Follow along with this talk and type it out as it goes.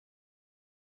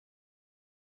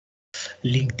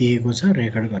Link दिएको छ,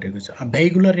 record गरेको छ।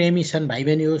 भेहिकुलर एमिसन भाइ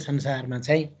बहिनी हो संसारमा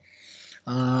चाहिँ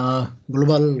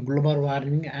ग्लोबल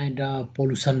वार्मिङ एन्ड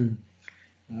पोल्युसन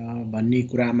भन्ने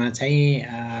कुरामा चाहिँ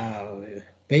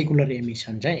भेहिकुलर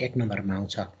एमिसन चाहिँ 1 नम्बरमा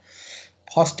आउँछ।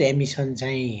 फर्स्ट एमिसन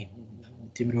चाहिँ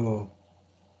तिम्रो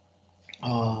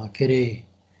के अरे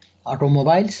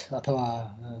अटोमोबाइल्स अथवा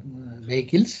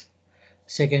vehicles,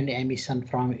 second emission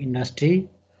from industry,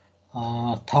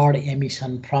 third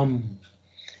emission from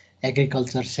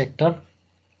agriculture sector,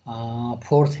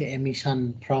 fourth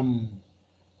emission from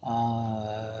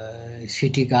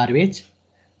city garbage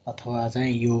अथवा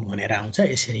चाहिँ यो भनेर आउँछ।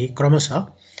 यसरी क्रमशः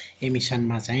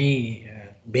एमिसनमा चाहिँ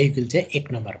भेहिकल चाहिँ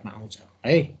 1 नम्बरमा आउँछ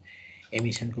है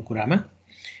एमिसनको कुरामा।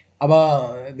 अब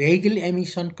vehicle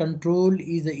emission control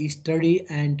is the study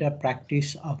and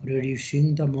practice of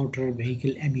reducing the motor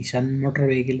vehicle emission. Motor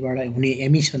भेहिकलबाट हुने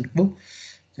एमिसनको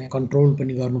चाहिँ कन्ट्रोल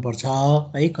पनि गर्नुपर्छ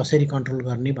है। कसरी कन्ट्रोल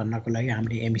गर्ने भन्नको लागि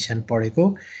हामीले एमिसन पढेको।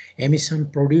 Emission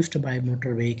produced by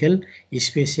motor vehicle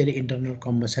specially internal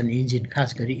combustion engine,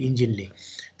 खास गरी इन्जिनले।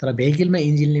 तर भेहिकलमा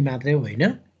इन्जिनले मात्रै होइन,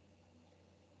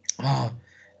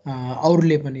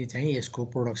 अरूले पनि चाहिँ यसको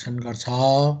प्रोडक्सन गर्छ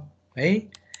है,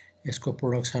 यसको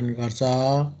प्रोडक्सन गर्छ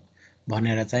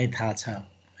भनेर चाहिँ थाहा छ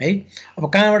है। अब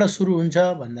कहाँबाट सुरु हुन्छ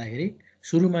भन्दाखेरि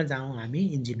सुरुमा जाउँ हामी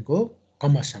इन्जिनको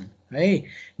कम्बसन है।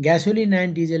 ग्यासोलिन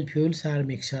and diesel fuels are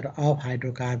mixture of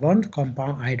hydrocarbon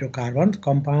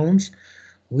compounds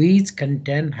which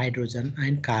content hydrogen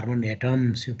and carbon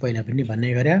atoms. यो पहिला पनि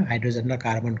भन्ने गरे, हाइड्रोजन र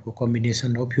कार्बनको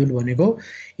कम्बिनेसन हो फ्युल भनेको।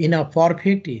 इन अ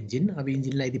पर्फेक्ट इन्जिन, अब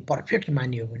इन्जिनलाई यदि पर्फेक्ट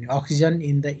मानियो भने oxygen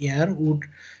in the air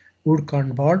would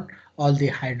convert all the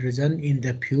hydrogen in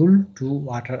the fuel to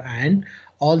water and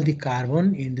all the carbon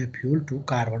in the fuel to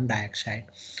carbon dioxide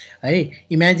है।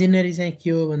 Imaginary चाहिँ के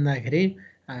हो भन्दाखेरि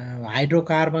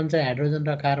हाइड्रोकार्बन चाहिँ हाइड्रोजन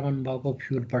र कार्बन भएको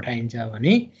फ्युल पठाइन्छ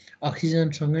भने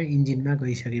अक्सिजनसँग इन्जिनमा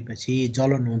गइसकेपछि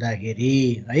जलन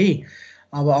हुँदाखेरि है,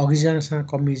 अब अक्सिजनसँग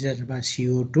कम्बिनेसनमा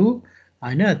CO2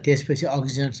 हैन, त्यसपछि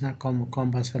अक्सिजनसँग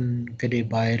कम्बसन के अरे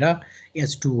भएर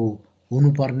H2O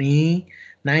हुनुपर्ने।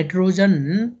 Nitrogen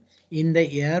in the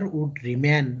air would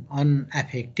remain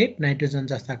unaffected, nitrogen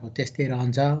जस्ताको त्यस्तै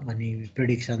रहन्छ भन्ने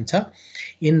प्रिडिक्सन छ।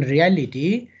 In reality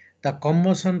the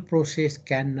combustion process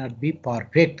can not be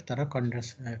perfect, तर के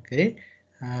अरे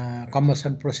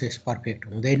कम्बसन प्रोसेस पर्फेक्ट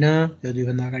हुँदैन। यो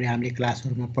दुईभन्दा अगाडि हामीले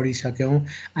क्लासहरूमा पढिसक्यौँ।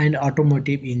 And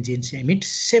automotive engines emit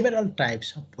several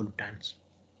types of पोल्युटान्स।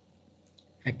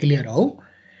 Clear हौ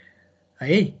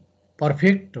है,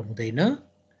 पर्फेक्ट हुँदैन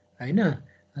होइन।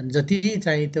 जति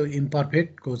चाहिँ त्यो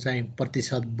इम्पर्फेक्टको चाहिँ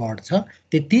प्रतिशत बढ्छ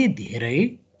त्यति धेरै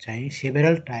चाहिँ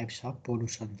सेभरल टाइप्स अफ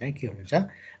पोल्युसन चाहिँ के हुन्छ,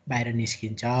 बाहिर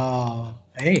निस्किन्छ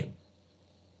है।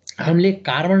 हामीले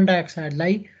कार्बन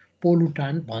डाइअक्साइडलाई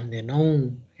पोल्युटान्ट भन्दैनौँ,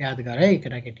 याद गर है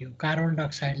केटाकेटी। कार्बन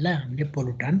डाइअक्साइडलाई हामीले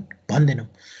पोल्युटान्ट भन्दैनौँ।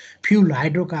 Fuel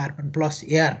hydrocarbon plus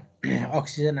air,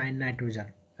 oxygen and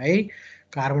nitrogen है,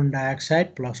 carbon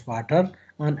dioxide plus water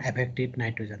unaffected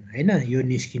nitrogen होइन, यो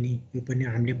निस्किने। यो पनि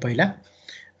हामीले पहिला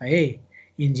है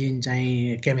इन्जिन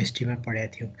चाहिँ केमिस्ट्रीमा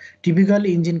पढेको थियौँ। Typical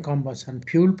engine combustion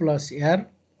fuel plus air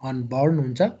on burn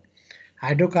हुन्छ,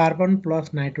 hydrocarbon plus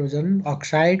nitrogen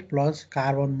oxide plus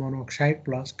carbon monoxide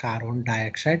plus carbon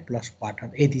dioxide plus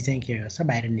water, यति चाहिँ के गर्छ,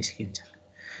 बाहिर निस्किन्छ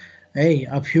है।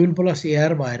 अब फ्युल प्लस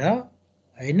एयर भएर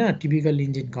होइन, typical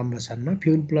engine कम्बसनमा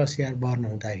fuel plus air burn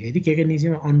हुँदाखेरि के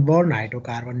निस्किन्छ, अनबर्न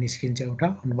हाइड्रोकार्बन निस्किन्छ एउटा,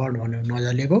 अनबर्न भन्यो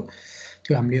नजलेको,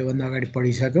 त्यो हामीले योभन्दा अगाडि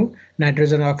पढिसक्यौँ।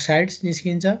 नाइट्रोजन अक्साइड्स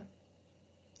निस्किन्छ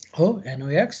हो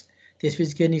NOx,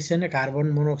 त्यसपछि के निस्किन्छ, carbon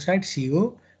monoxide CO,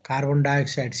 carbon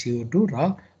dioxide CO2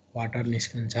 र वाटर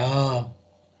निस्किन्छ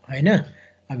होइन।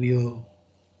 अब यो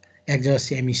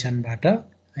एक्जस्ट एमिसनबाट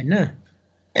होइन।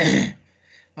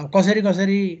 अब कसरी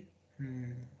कसरी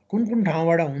कुन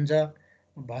ठाउँबाट हुन्छ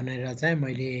भनेर चाहिँ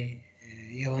मैले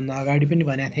योभन्दा अगाडि पनि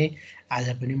भनेको थिएँ, आज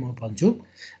पनि म भन्छु।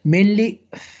 मेनली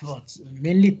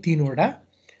 3वटा,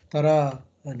 तर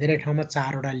धेरै ठाउँमा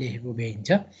 4वटा लेखेको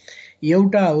भेटिन्छ।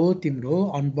 एउटा हो तिम्रो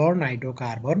अनबर्न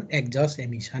हाइड्रोकार्बन एक्जस्ट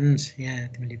एमिसन्स, यहाँ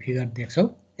तिमीले फिगर देख्छौ।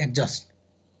 एक्जस्ट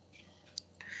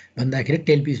भन्दाखेरि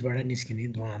टेलपिसबाट निस्किने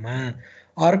धुवामा।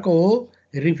 अर्को हो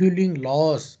रिफ्युलिङ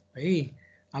लस है,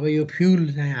 अब यो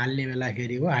फ्युल चाहिँ हाल्ने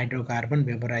बेलाखेरि हो हाइड्रोकार्बन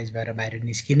भेपराइज भएर बाहिर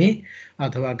निस्किने,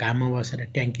 अथवा घाममा बसेर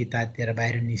ट्याङ्की तातिएर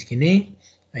बाहिर निस्किने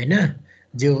होइन,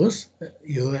 जे होस्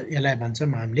यो यसलाई भन्छौँ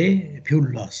हामीले फ्युल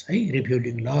लस है,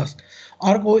 रिफ्युलिङ लस।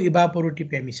 अर्को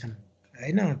इभापोरेटिभ एमिसन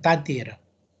होइन, तातिएर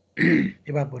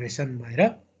इभापोरेसन भएर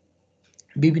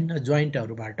विभिन्न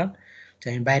जोइन्टहरूबाट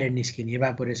चाहिँ बाहिर निस्किने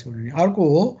इभापोरेसन हुने। अर्को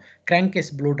हो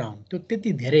क्राङ्केस ब्लो डाउन, त्यो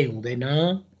त्यति धेरै हुँदैन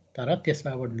तर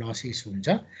त्यसबाट लसेस हुन्छ।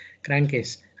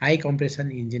 क्राङ्केस हाई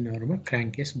कम्प्रेसन इन्जिनहरूमा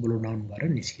क्राङ्केस ब्लो डाउन भएर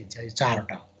निस्किन्छ। यो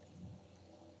 4वटा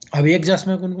अब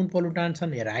एक्जस्टमा कुन कुन पोल्युटान्ट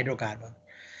छन् हेर hydrocarbon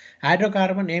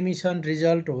Hydrocarbon emission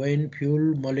result when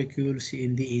fuel molecules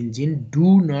in the engine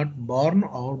do not burn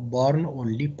or burn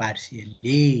only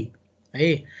partially.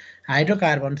 Hey,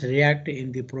 hydrocarbons react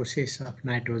in the process of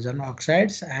nitrogen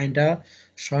oxides and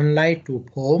sunlight to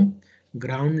form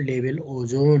ground level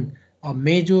ozone, a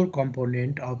major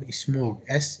component of smoke,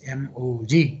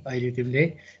 SMOG. अहिले तिमीले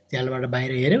त्यालबाट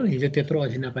बाहिर हेऱ्यौ हिजो त्यत्रो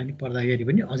असिना पानी पर्दाखेरि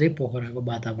पनि अझै पोखराको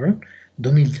वातावरण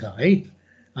धुमिल छ है,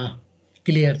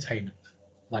 क्लियर छैन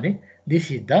भने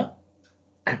दिस इज द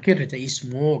के रहेछ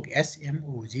स्मोक,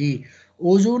 एसएमओजी.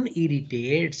 ओजोन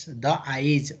इरिटेट्स द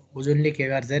आइज, ओजोनले के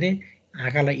गर्छ अरे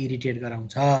आँखालाई इरिटेट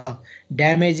गराउँछ.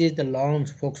 ड्यामेजेस द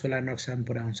लङ्स, फोक्सोलाई नोक्सान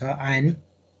पुर्याउँछ. एन्ड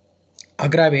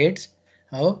अग्राभेट्स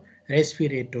हो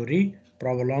रेस्पिरेटोरी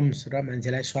प्रब्लम्स र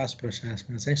मान्छेलाई श्वास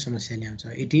प्रश्वासमा चाहिँ समस्या ल्याउँछ.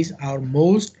 It is our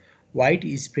most wide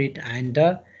spread and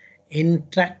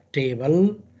इन्ट्र्याक्टेबल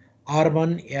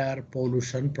urban air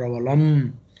pollution problem.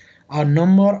 A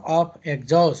number of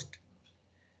exhaust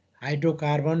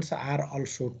hydrocarbons are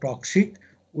also toxic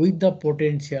with the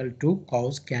potential to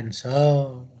cause cancer.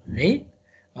 है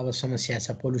अब समस्या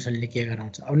छ पोल्युसनले के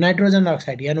गराउँछ. अब नाइट्रोजन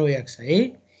अक्साइड NOx है.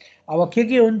 अब के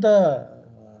हुन् त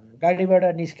गाडीबाट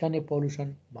निस्कने पोल्युसन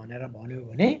भनेर भन्यो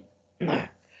भने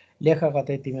लेख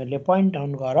कतै तिमीहरूले पोइन्ट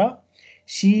डाउन गर.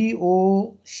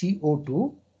 CO2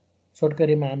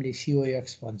 छोटकरीमा हामीले COX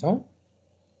भन्छौँ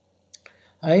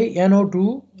है. NO2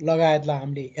 लगायतलाई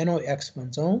हामीले NOx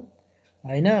भन्छौँ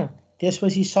हैन.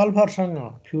 त्यसपछि सल्फरसँग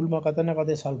फ्युलमा कतै न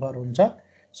कतै सल्फर हुन्छ,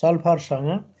 सल्फरसँग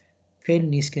फेरि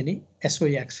निस्कने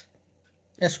SOX,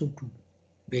 SO2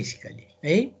 बेसिकली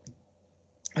है,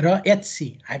 र HC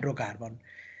हाइड्रोकार्बन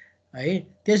है.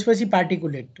 त्यसपछि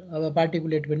पार्टिकुलेट, अब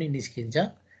पार्टिकुलेट पनि निस्किन्छ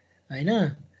हैन.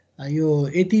 यो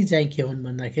यति चाहिँ के हुन्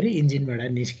भन्दाखेरि इन्जिनबाट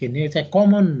निस्किने चाहिँ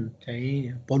कमन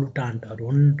चाहिँ पोल्युटान्टहरू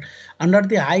हुन्. Under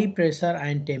the high pressure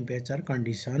and temperature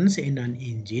conditions in an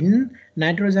engine,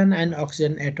 nitrogen and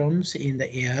oxygen atoms in the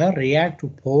air react to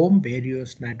form various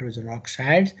nitrogen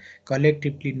oxides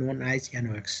collectively known as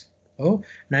NOx. हो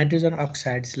nitrogen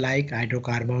oxides like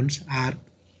hydrocarbons are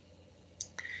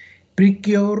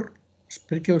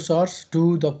precursors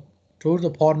to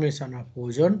the formation of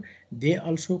ozone. They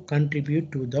also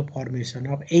contribute to the formation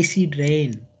of acid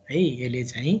rain. है यसले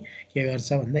चाहिँ के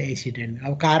गर्छ भन्दा acid rain.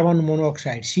 अब carbon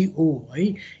monoxide CO है,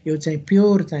 यो चाहिँ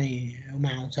प्योर चाहिँ मा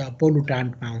आउँछ,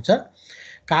 पोल्युटान्टमा आउँछ.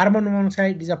 Carbon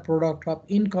monoxide is a product of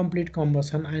incomplete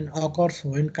combustion and occurs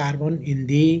when carbon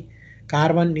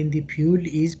in the fuel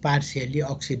is partially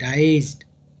अक्सिडाइज्ड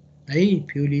है.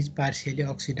 Fuel is partially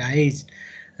अक्सिडाइज्ड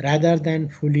rather than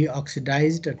fully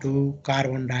oxidized to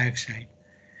carbon dioxide.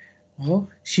 Oh,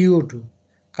 CO2.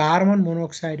 Carbon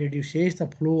monoxide reduces the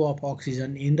flow of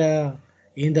oxygen in the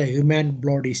human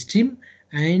bloodstream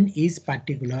and is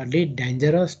particularly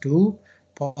dangerous to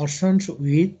persons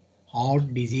with heart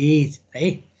disease. है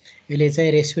यसले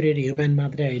चाहिँ respiratory human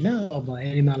मात्रै होइन, अब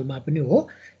एनिमलमा पनि हो,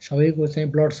 सबैको चाहिँ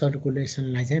ब्लड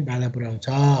सर्कुलेसनलाई चाहिँ बाधा पुर्याउँछ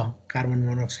कार्बन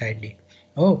मोनोक्साइडले.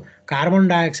 हो कार्बन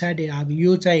डाइअक्साइड अब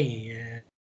यो चाहिँ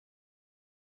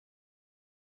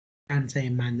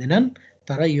चाहिँ मान्दैनन्,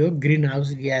 तर यो ग्रीन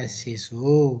हाउस ग्यासेस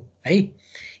हो है.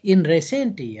 In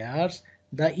recent years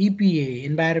the EPA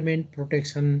environment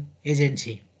protection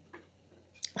agency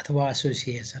अथवा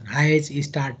association has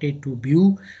started to view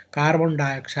carbon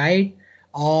dioxide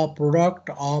a product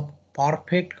of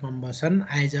perfect combustion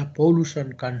as a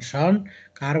pollution concern.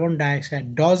 Carbon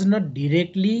dioxide does not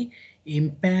directly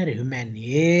impair human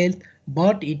health,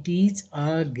 but it is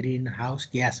a greenhouse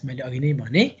gas. मैले अघि नै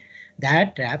भने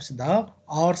that traps the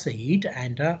Earth's heat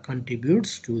and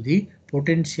contributes to the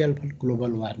potential for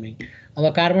global warming.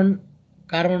 अब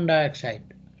carbon dioxide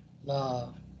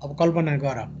अब कल्पना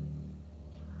गर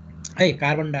है,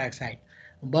 carbon dioxide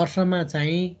वर्षमा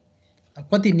चाहिँ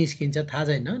कति निस्किन्छ थाहा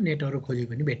छैन, नेटहरू खोजे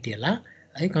पनि भेटिएला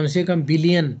है. कमसेकम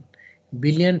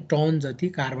बिलियन टन जति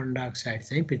कार्बन डाइअक्साइड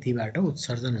चाहिँ पृथ्वीबाट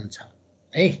उत्सर्जन हुन्छ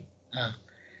है.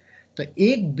 त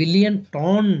 1 बिलियन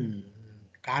टन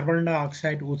कार्बन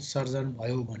डाइअक्साइड उत्सर्जन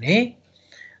भयो भने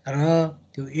र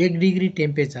त्यो 1 डिग्री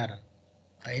टेम्परेचर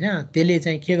हैन, त्यसले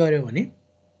चाहिँ के गर्यो भने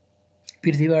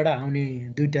पृथ्वीबाट आउने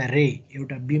दुईटा रे,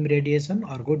 एउटा बिम रेडिएसन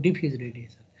अर्को डिफ्युज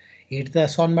रेडिएसन. हिट त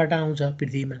सनबाट आउँछ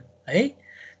पृथ्वीमा है.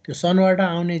 त्यो सनबाट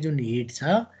आउने जुन हिट छ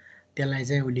त्यसलाई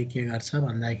चाहिँ उसले के गर्छ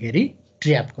भन्दाखेरि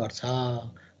ट्र्याप गर्छ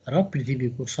र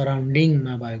पृथ्वीको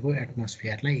सराउन्डिङमा भएको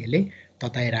एटमोस्फियरलाई यसले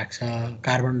तताइराख्छ.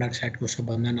 कार्बन डाइअक्साइडको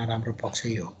सबभन्दा नराम्रो पक्ष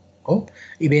यो हो.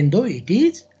 Even though it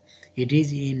is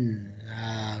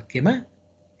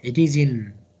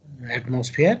in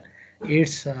atmosphere,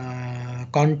 it's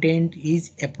content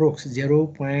is approx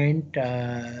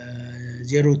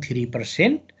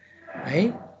 0.03% है.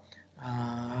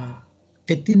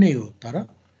 त्यति नै हो, तर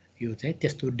यो चाहिँ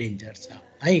त्यस्तो डेन्जर छ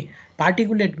है।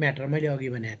 पार्टिकुलेट म्याटर मैले अघि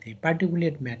भनेको थिएँ,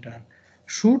 particulate matter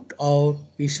shoot out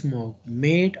smoke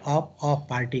made up of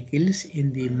particles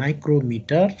in the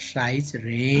micrometer size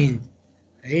range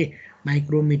है।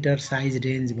 माइक्रोमिटर साइज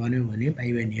रेन्ज भन्यो भने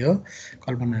भाइ बहिनी हो,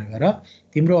 कल्पना गर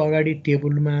तिम्रो अगाडि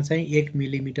टेबलमा चाहिँ 1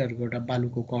 मिलिमिटरको एउटा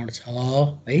बालुको कण छ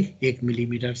है, 1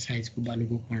 मिलिमिटर साइजको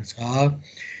बालुको कण छ।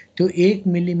 त्यो 1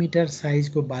 मिलिमिटर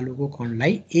साइजको बालुको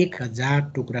कणलाई 1000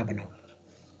 टुक्रा बनाऊ।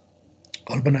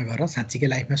 कल्पना गर, साँच्चीकै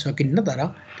लाइफमा सकिन्न तर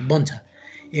बन्छ।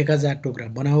 1000 टुक्रा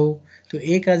बनाऊ। त्यो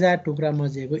 1000 टुक्रा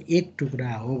मध्येको एक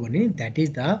टुक्रा हो भने that is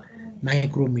the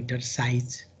micrometre size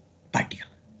particle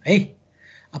है।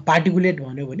 पार्टिकुलेट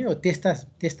भन्यो भने हो त्यस्ता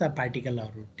त्यस्ता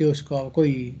पार्टिकलहरू, त्यसको अब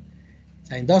कोही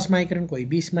चाहिँ 10 माइक्रोन, कोही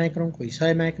 20 माइक्रोन, कोही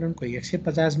 100 माइक्रोन, कोही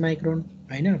 150 माइक्रोन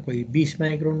होइन, कोही 20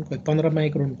 माइक्रोन, कोही 15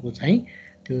 माइक्रोनको चाहिँ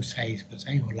त्यो साइजको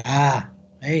चाहिँ होला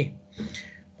है।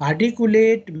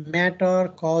 Particulate matter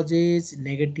causes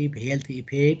negative health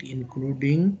effect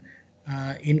including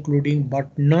but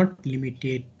not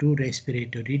limited to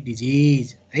respiratory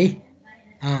disease है।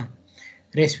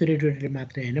 रेस्पिरेटरीले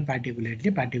मात्रै होइन,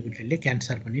 पार्टिकुलेटले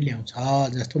क्यान्सर पनि ल्याउँछ।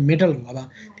 जस्तो मेटल, अब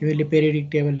तिमीले पेरियोडिक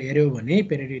टेबल हेऱ्यौ भने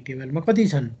पेरियोडिक टेबलमा कति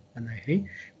छन् भन्दाखेरि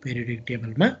पेरियोडिक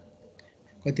टेबलमा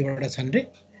कतिवटा छन् रे,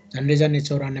 झन्डै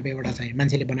 94वटा चाहिँ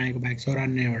मान्छेले बनाएको बाहेक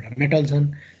 94वटा मेटल छन्।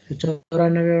 त्यो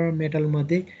 94वटा मेटल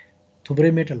मध्ये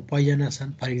थुप्रै मेटल पोइजनस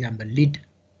छन्, फर इक्जाम्पल लिड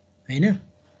होइन।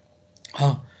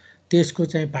 त्यसको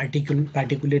चाहिँ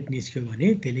पार्टिकुलेट निस्क्यो भने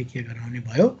त्यसले के गराउने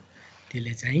भयो,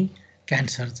 त्यसले चाहिँ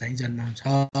क्यान्सर चाहिँ जन्माउँछ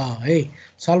है।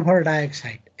 Sulphur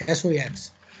dioxide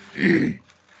SOx,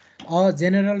 a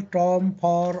general term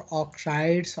for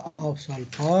oxides of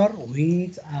sulfur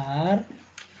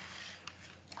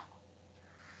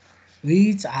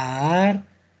which are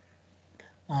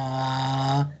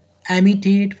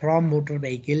emitted from motor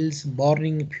vehicles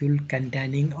burning fuel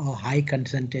containing a high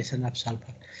concentration of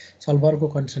sulfur. Sulphur को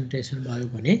concentration भयो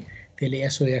भने त्यसले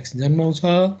SOx जन्माउँछ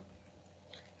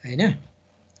हैन।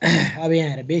 अब यहाँ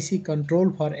हेर, basic control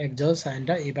for exhaust and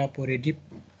इभापोरेटिभ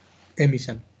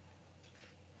emission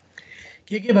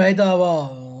के भयो त।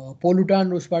 अब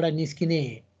पोलुटान उसबाट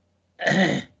निस्किने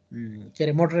के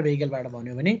अरे मोटर भेहिकलबाट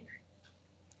भन्यो भने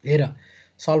हेर,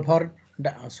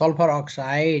 sulphur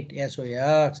oxide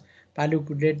SOx,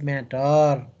 particulate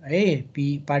matter है,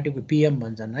 पार्टिकल PM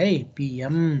भन्छन् है,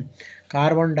 PM,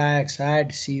 carbon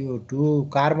dioxide CO2,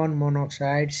 carbon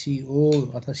monoxide CO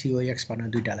अथवा COX भन्न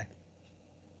दुईटालाई,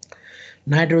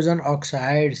 नाइट्रोजन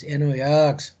अक्साइड्स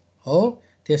NOx हो,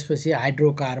 त्यसपछि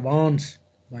हाइड्रोकार्बन्स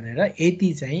भनेर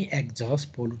यति चाहिँ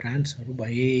एक्जस्ट पोलुटान्ट्सहरू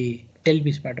भए,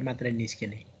 टेलपिसबाट मात्र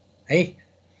निस्किने है।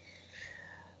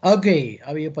 ओके,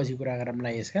 अब यो पछि कुरा गरौँला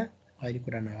यसका, अहिले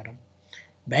कुरा नगरौँ।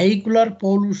 भेहिकुलर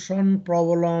पोल्युसन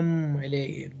प्रब्लम अहिले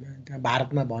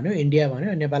भारतमा भन्यो, इन्डिया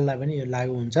भन्यो, नेपाललाई पनि यो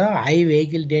लागू हुन्छ। High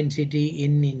vehicle density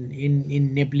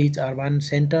in Nepalese urban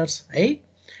centres है।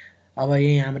 अब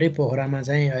यही हाम्रै पोखरामा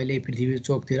चाहिँ अहिले पृथ्वी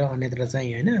चोकतिर अन्यत्र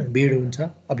चाहिँ होइन भिड हुन्छ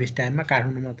अफिस टाइममा,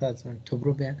 काठमाडौँमा त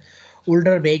थुप्रो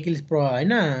ओल्डर भेहिकल्स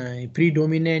होइन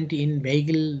प्रिडोमिनेन्ट इन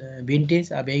भेहिकल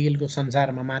भिन्टेज। अब भेहिकलको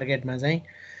संसारमा मार्केटमा चाहिँ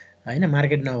होइन,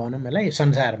 मार्केट नभनौँ यसलाई,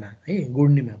 संसारमा है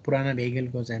गुड्नेमा पुराना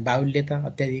भेहिकलको चाहिँ बाहुल्य त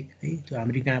अत्याधिक है। त्यो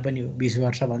हाम्रो कहाँ पनि 20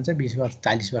 वर्ष भन्छ, 20 वर्ष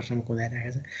 40 वर्षमा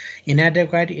कुदाइरहेको छ।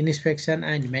 इनएडेक्वेट इन्स्पेक्सन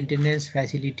एन्ड मेन्टेनेन्स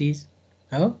फेसिलिटिज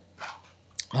हो,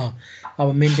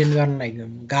 अब मेन्टेन गर्नलाई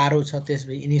गाह्रो छ,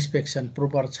 त्यसपछि इन्स्पेक्सन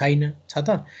प्रोपर छैन छ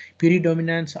त।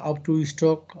 प्रिडोमिनेन्स of to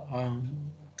stroke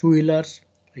to wheelers,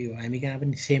 यो हामी कहाँ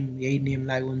पनि सेम यही नियम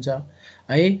लागू हुन्छ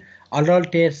है।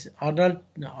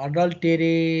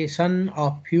 अडल्टेरेसन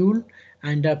of fuel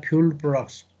and fuel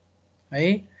products है।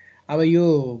 अब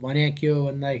यो भने के हो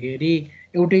भन्दाखेरि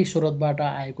एउटै स्रोतबाट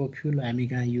आएको फ्युल हामी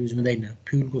कहाँ युज हुँदैन,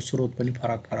 फ्युलको स्रोत पनि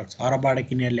फरक फरक छ। अरबबाट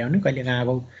किनेर ल्याउने, कहिले कहाँ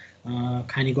अब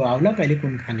खानीको आउला, कहिले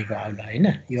कुन खानीको आउला होइन,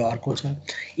 यो अर्को छ।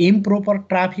 इम्प्रोपर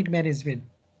ट्राफिक म्यानेजमेन्ट,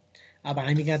 अब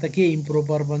हामी कहाँ त के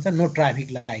इम्प्रोपर भन्छ, नो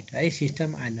ट्राफिक लाइट है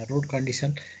सिस्टम एन्ड रोड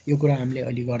कन्डिसन, यो कुरा हामीले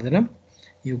अलि गर्दैनौँ।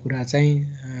 यो कुरा चाहिँ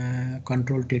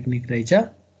कन्ट्रोल टेक्निक रहेछ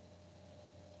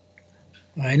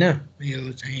होइन,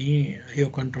 यो चाहिँ यो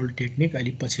कन्ट्रोल टेक्निक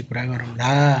अलि पछि कुरा गरौँला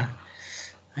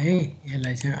है,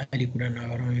 यसलाई चाहिँ अलि कुरा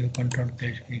नगरौँ। यो कन्ट्रोल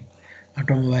टेक्निक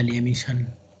अटोमोबाइल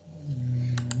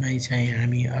एमिसनमै चाहिँ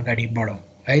हामी अगाडि बढौँ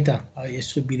है त। अब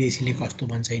यसो विदेशीले कस्तो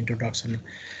भन्छ इन्ट्रोडक्सन,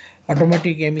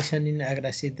 अटोमेटिक एमिसन इन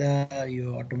एग्रासिभ,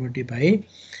 यो अटोमेटिभ है,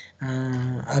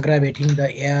 अग्राभेटिङ द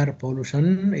एयर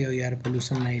पोल्युसन, यो एयर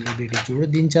पोल्युसनलाई बेटी जोड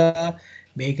दिन्छ।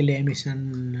 Vehicle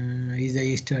emission is the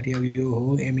study, यो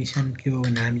हो एमिसन के हो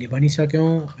भने हामीले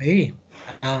भनिसक्यौँ है।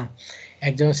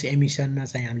 एक्जस्ट एमिसनमा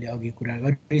चाहिँ हामीले अघि कुरा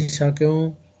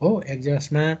गरिसक्यौँ हो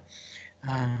एक्जस्टमा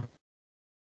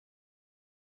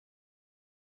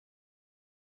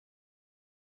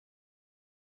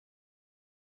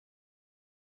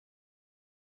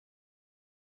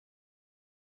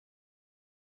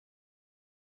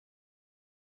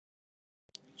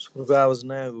सुरुको आवाज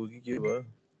नआएको कि के भयो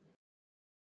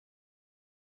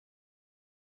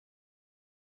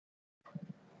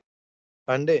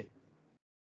पाण्डे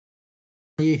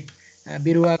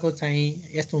बिरुवाको चाहिँ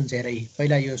यस्तो हुन्छ हेर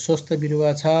पहिला यो स्वस्थ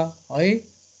बिरुवा छ है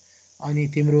अनि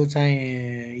तिम्रो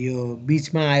चाहिँ यो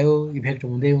बिचमा आयो इफेक्ट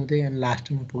हुँदै हुँदै अनि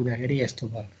लास्टमा पुग्दाखेरि यस्तो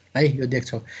भयो है यो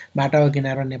देख्छौ बाटाको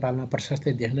किनारा नेपालमा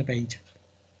प्रशस्तै देख्न पाइन्छ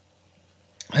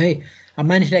है अब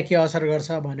मानिसलाई के असर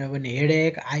गर्छ भन्यो भने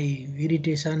headache I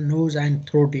irritation knows and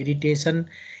throat irritation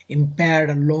impaired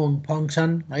long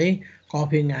function है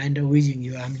कफिङ एन्ड विजिङ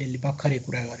यो हामीले भर्खरै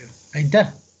कुरा गऱ्यौँ होइन त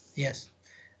यस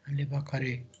हामीले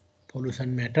भर्खरै पोल्युसन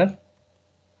म्याटर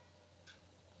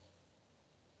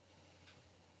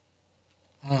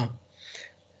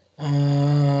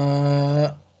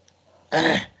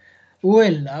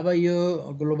वेल अब यो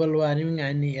ग्लोबल वार्मिङ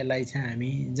अनि यसलाई चाहिँ हामी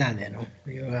जान्दैनौँ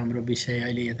यो हाम्रो विषय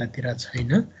अहिले यतातिर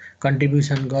छैन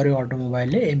कन्ट्रिब्युसन गर्यो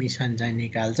अटोमोबाइलले एमिसन चाहिँ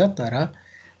निकाल्छ तर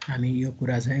हामी यो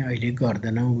कुरा चाहिँ अहिले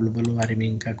गर्दैनौँ ग्लोबल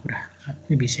वार्मिङका कुरा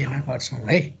विषयमा गर्छौँ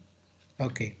है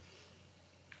ओके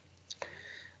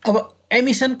अब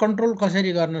एमिसन कन्ट्रोल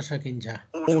कसरी गर्न सकिन्छ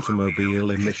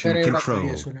Automobile emission एउटा control.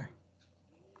 खरियो soon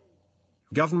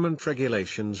Government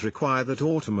regulations require that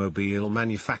automobile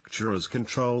manufacturers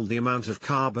control the amount of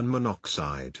carbon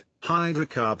monoxide,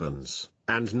 hydrocarbons,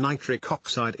 and nitric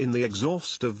oxide in the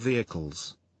exhaust of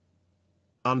vehicles.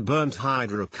 Unburnt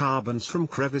hydrocarbons from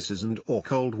crevices and or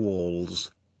cold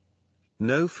walls.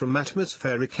 No from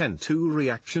atmospheric N2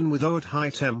 reaction with O at high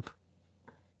temp.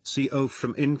 CO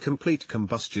from incomplete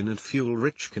combustion at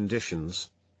fuel-rich conditions.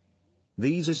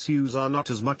 These issues are not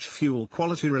as much fuel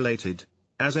quality related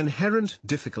as inherent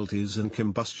difficulties in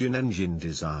combustion engine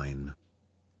design.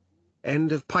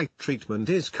 End-of-pipe treatment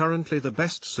is currently the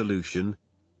best solution.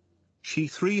 SHE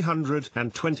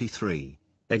 323.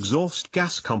 Exhaust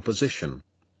gas composition.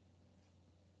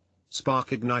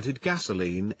 Spark-ignited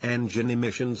gasoline engine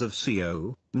emissions of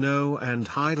CO, NO and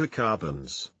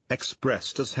hydrocarbons,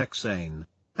 expressed as hexane,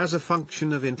 as a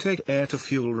function of intake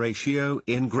air-to-fuel ratio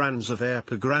in grams of air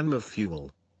per gram of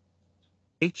fuel.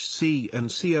 HC and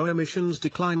CO emissions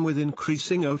decline with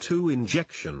increasing O2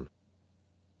 injection.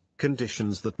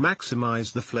 Conditions that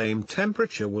maximize the flame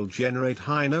temperature will generate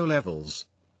high NO levels.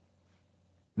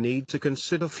 Need to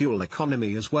consider fuel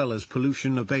economy as well as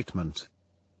pollution abatement.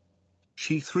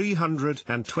 SHE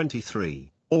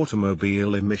 323,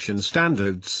 Automobile Emission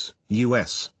Standards,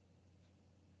 US.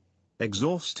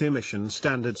 Exhaust emission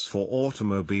standards for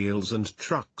automobiles and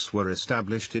trucks were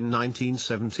established in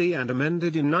 1970 and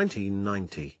amended in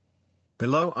 1990.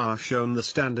 Below are shown the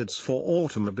standards for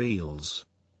automobiles.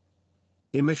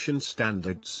 Emission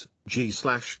standards,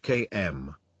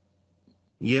 G/km.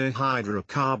 Year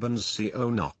hydrocarbons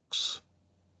CO NOx.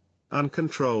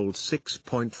 Uncontrolled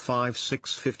 6.56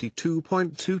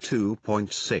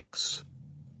 52.22.6.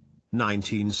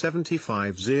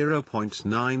 1975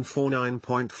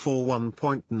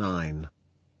 0.949.41.9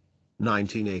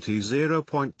 1980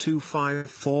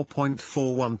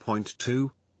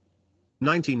 0.254.41.2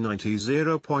 1990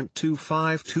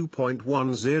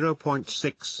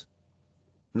 0.252.10.6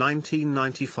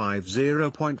 1995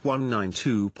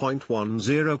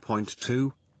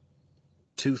 0.192.10.2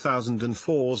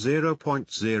 2004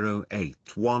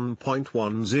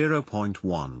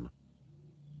 0.081.10.1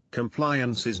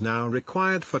 Compliance is now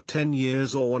required for 10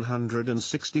 years or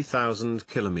 160,000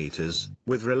 kilometers,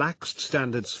 with relaxed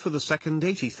standards for the second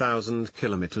 80,000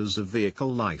 kilometers of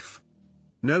vehicle life.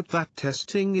 Note that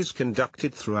testing is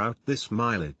conducted throughout this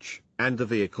mileage, and the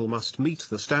vehicle must meet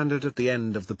the standard at the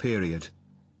end of the period.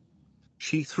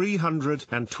 SHE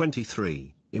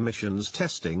 323, Emissions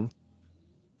Testing.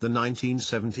 The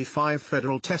 1975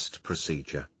 Federal Test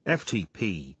Procedure,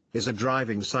 FTP, is a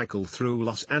driving cycle through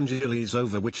Los Angeles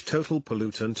over which total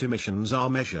pollutant emissions are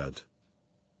measured.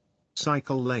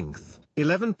 Cycle length,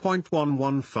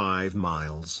 11.115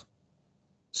 miles.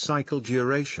 Cycle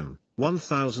duration,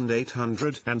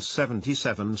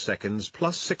 1,877 seconds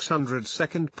plus 600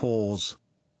 second pause.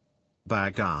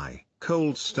 Bag eye,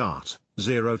 cold start,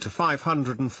 0 to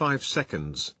 505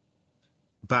 seconds.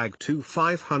 Bag 2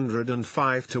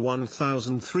 505 to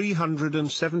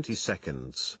 1,370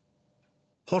 seconds.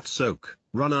 Hot soak,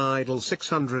 run idle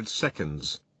 600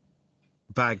 seconds.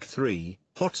 Bag 3,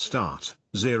 hot start,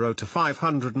 0 to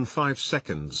 505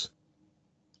 seconds.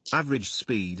 Average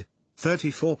speed,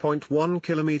 34.1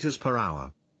 km per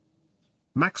hour.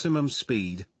 Maximum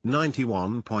speed,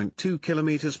 91.2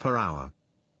 km per hour.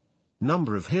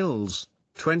 Number of hills,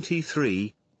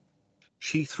 23.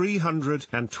 She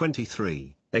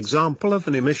 323, example of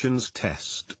an emissions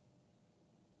test.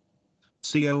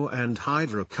 CO and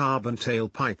hydrocarbon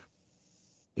tailpipe.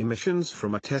 Emissions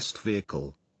from a test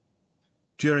vehicle.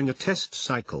 During a test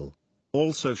cycle,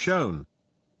 also shown,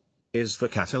 is the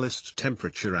catalyst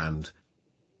temperature and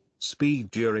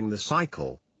speed during the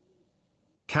cycle.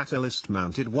 Catalyst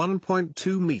mounted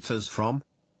 1.2 meters from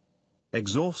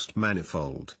exhaust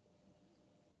manifold.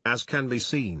 As can be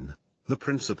seen, the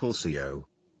principal CO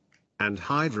and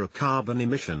hydrocarbon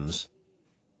emissions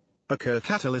occur.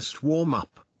 Catalyst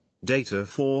warm-up. Data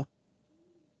for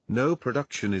no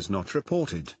production is not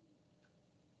reported.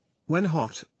 When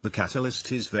hot, the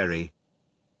catalyst is very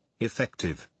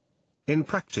effective. In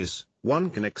practice, one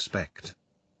can expect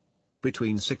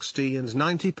between 60 and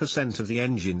 90% of the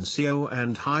engine CO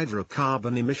and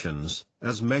hydrocarbon emissions,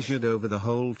 as measured over the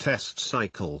whole test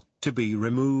cycle, to be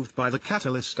removed by the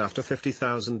catalyst after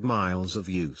 50,000 miles of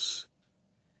use.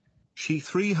 She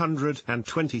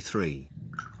 323.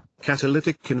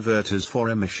 Catalytic converters for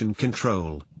emission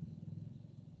control.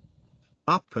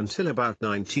 Up until about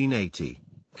 1980,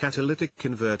 catalytic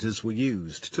converters were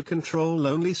used to control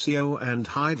only CO and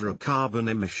hydrocarbon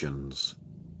emissions.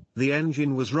 The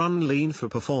engine was run lean for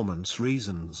performance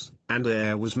reasons, and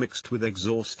air was mixed with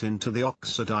exhaust into the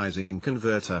oxidizing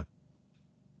converter.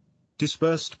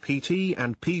 Dispersed PT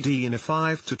and PD in a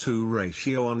 5:2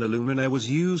 ratio on alumina was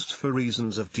used for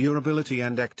reasons of durability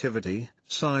and activity,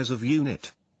 size of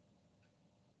unit.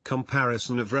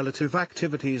 Comparison of relative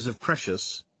activities of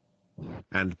precious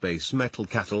and base metal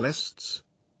catalysts.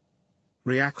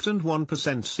 Reactant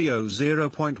 1% CO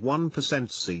 0.1%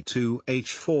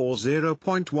 C2H4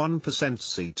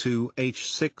 0.1%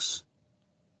 C2H6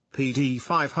 PD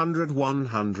 500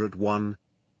 101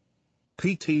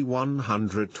 PT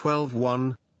 112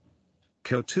 1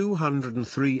 CO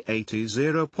 203 80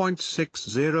 0.6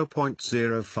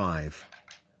 0.05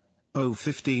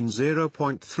 O15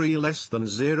 0.3 less than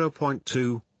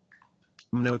 0.2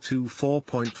 MNO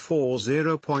 24.4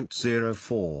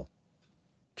 0.04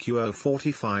 QO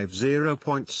 45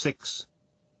 0.6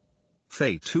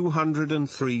 Fe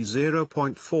 203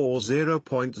 0.4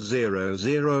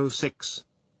 0.006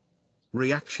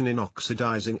 Reaction in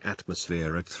oxidizing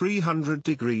atmosphere at 300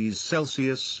 degrees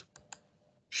Celsius.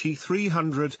 She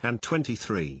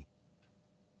 323.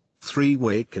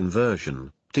 Three-way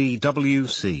conversion,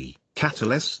 TWC,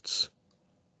 catalysts.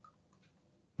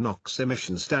 NOx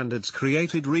emission standards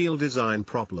created real design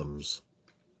problems.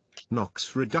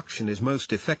 NOx reduction is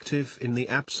most effective in the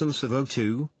absence of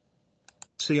O2.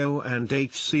 CO and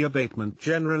HC abatement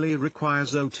generally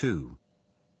requires O2.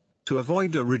 To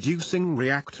avoid a reducing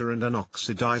reactor and an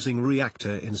oxidizing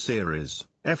reactor in series,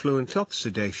 effluent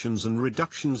oxidations and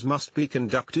reductions must be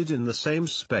conducted in the same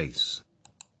space.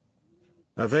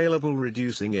 Available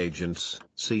reducing agents,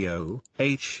 CO,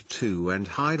 H2 and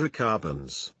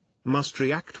hydrocarbons, must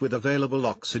react with available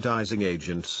oxidizing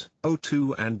agents,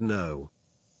 O2 and NO.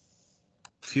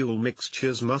 Fuel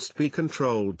mixtures must be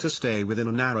controlled to stay within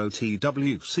a narrow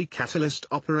TWC catalyst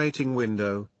operating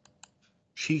window.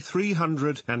 She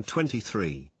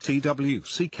 323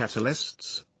 TWC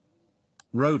catalysts.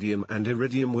 Rhodium and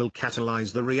iridium will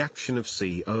catalyze the reaction of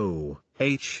CO,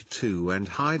 H2 and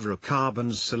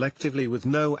hydrocarbons selectively with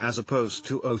NO as opposed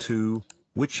to O2,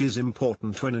 which is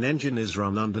important when an engine is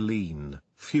run under lean,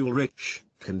 fuel-rich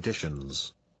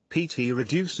conditions. PT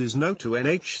reduces NO to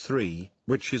NH3,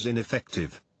 which is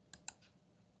ineffective.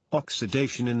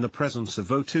 Oxidation in the presence of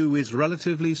O2 is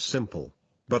relatively simple,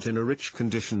 but in a rich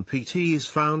condition PT is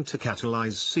found to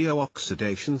catalyze CO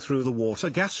oxidation through the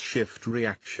water-gas shift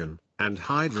reaction, and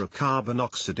hydrocarbon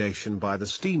oxidation by the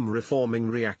steam reforming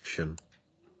reaction.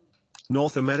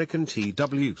 North American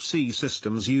TWC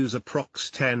systems use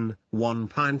approx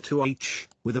 10:1:2H,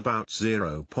 with about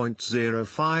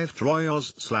 0.05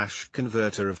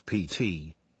 TROIOS/converter of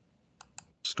PT.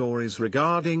 Stories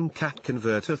regarding CAT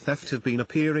converter theft have been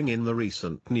appearing in the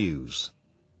recent news.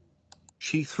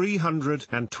 She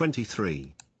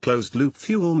 323, closed-loop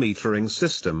fuel metering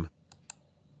system.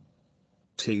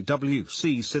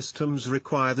 TWC systems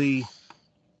require the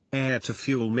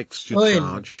air-to-fuel mixture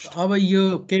charged अब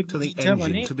यो के to the छ भने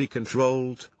engine to be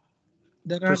controlled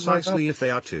there are precisely if they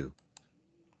are to.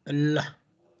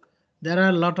 There are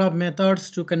a lot of methods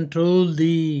to control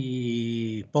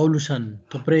the pollution.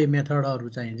 थुप्रै मेथडहरु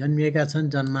चाहिँ जन्मिएका छन्,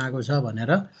 जन्माएको छ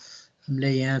भनेर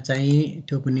हामीले यहाँ चाहिँ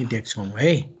त्यो पनि देख्छौं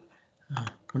है।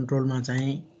 कन्ट्रोलमा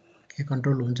चाहिँ के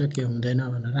कन्ट्रोल हुन्छ के हुँदैन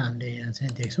भनेर हामीले यहाँ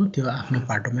चाहिँ देख्छौं। त्यो आफ्नो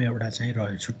पाटोमा एउटा चाहिँ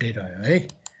रह्यो, छुट्टै रह्यो है।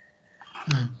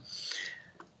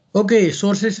 ओके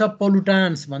सोर्सेस अफ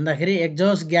पोल्युटान्स भन्दाखेरि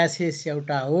एक्जस्ट ग्यासेस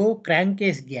एउटा हो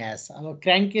क्र्याङ्केस ग्यास। अब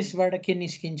क्र्याङ्केसबाट के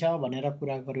निस्किन्छ भनेर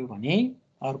कुरा गर्यो भने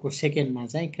अर्को सेकेन्डमा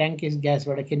चाहिँ क्र्याङ्केस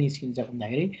ग्यासबाट के निस्किन्छ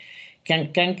भन्दाखेरि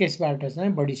क्र्याङ्केसबाट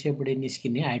चाहिँ बढी से बढी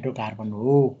निस्किने हाइड्रोकार्बन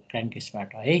हो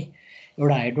क्र्याङ्केसबाट है,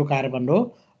 एउटा हाइड्रोकार्बन हो।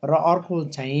 र अर्को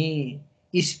चाहिँ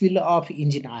स्पिल अफ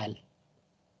इन्जिन आयल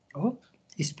हो,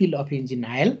 स्पिल अफ इन्जिन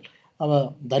आयल। अब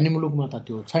धनी मुलुकमा त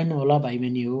त्यो छैन होला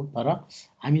भाइबहिनी हो, तर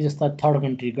हामी जस्ता थर्ड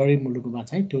कन्ट्री गरिब मुलुकमा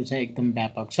चाहिँ त्यो चाहिँ एकदम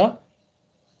व्यापक छ।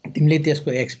 तिमीले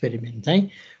त्यसको एक्सपेरिमेन्ट चाहिँ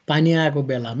पानी आएको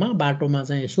बेलामा बाटोमा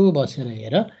चाहिँ यसो बसेर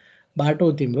हेर,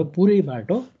 बाटो तिम्रो पुरै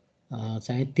बाटो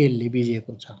चाहिँ तेलले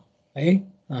भिजेको छ है,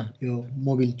 यो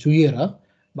मोबिल चुहिएर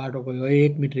बाटोको यो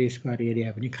 1 मिटर स्क्वायर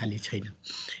एरिया पनि खाली छैन।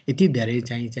 यति धेरै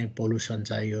चाहिँ पोल्युसन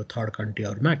छ यो थर्ड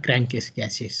कन्ट्रीहरूमा। क्र्याङ्केस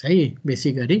ग्यासेस है,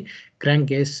 बेसी गरी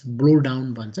क्र्याङ्केस ब्लो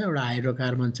डाउन भन्छ, एउटा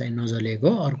हाइड्रोकार्बन चाहिँ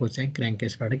नजलेको, अर्को चाहिँ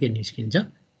क्र्याङ्केसबाट के निस्किन्छ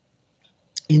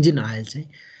इन्जिन आयल चाहिँ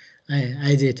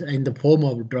as it in the form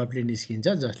of ड्रपले निस्किन्छ,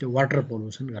 जसले वाटर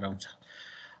पोल्युसन गराउँछ।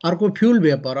 अर्को फ्युल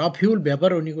भेपर। अब फ्युल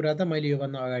भेपर हुने कुरा त मैले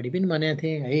योभन्दा अगाडि पनि भनेको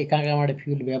थिएँ है, कहाँबाट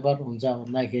फ्युल भेपर हुन्छ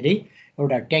भन्दाखेरि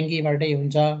एउटा ट्याङ्कीबाटै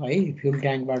हुन्छ है, फ्युल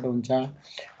ट्याङ्कबाट हुन्छ।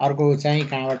 अर्को चाहिँ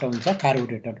कहाँबाट हुन्छ,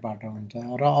 कार्बोरेटरबाट हुन्छ।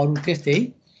 र अरू त्यस्तै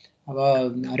अब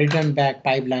रिटर्न ब्याक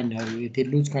पाइपलाइनहरू यदि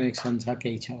लुज कनेक्सन छ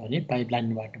केही छ भने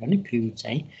पाइपलाइनबाट पनि फ्युल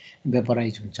चाहिँ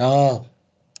भेपराइज हुन्छ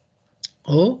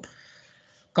हो।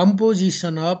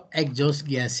 Composition of exhaust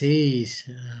gases,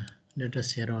 let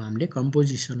us हेरौँ हामीले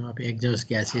composition of exhaust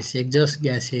gases. Exhaust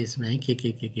ग्यासेसमा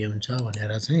के हुन्छ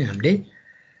भनेर चाहिँ हामीले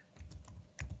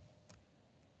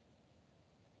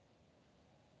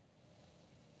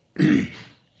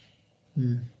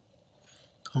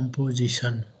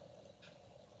कम्पोजिसन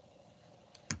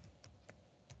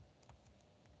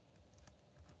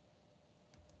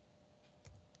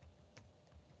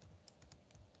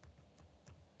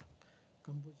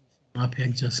अफ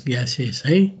एक्जस्ट ग्यासेस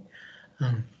है,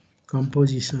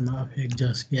 कम्पोजिसन अफ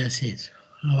एक्जस्ट ग्यासेस।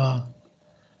 अब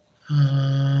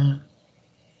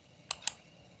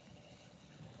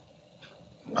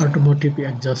अटोमोटिभ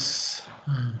एक्जस्ट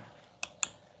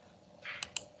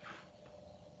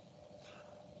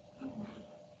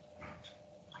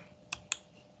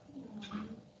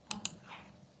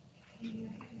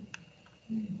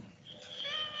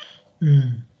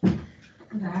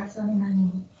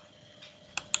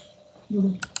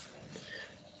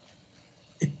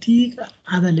यति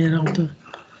आधा लिएर आउँछ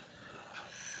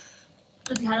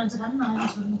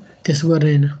त्यसो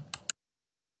गरेन।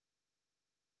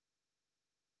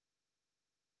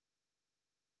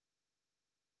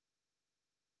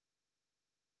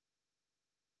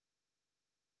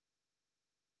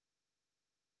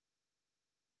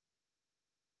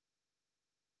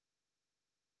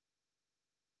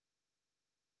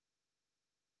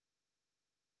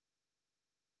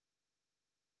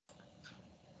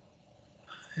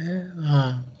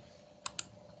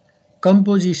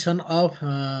 कम्पोजिसन अफ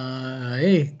है,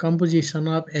 कम्पोजिसन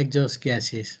अफ एक्जस्ट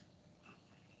ग्यासेस।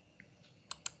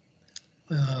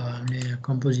 हामीले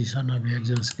कम्पोजिसन अफ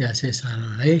एक्जस्ट ग्यासेस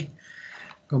है,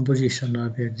 कम्पोजिसन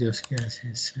अफ एक्जस्ट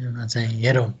ग्यासेसमा चाहिँ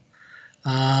हेरौँ।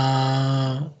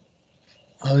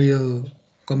 अब यो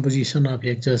composition of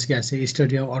exhaust gases,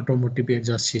 study of automotive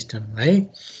exhaust system है।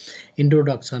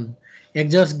 Introduction.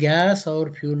 Exhaust gas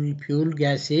or fuel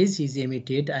gases is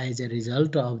emitted as a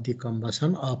result of the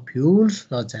combustion of fuels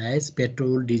such as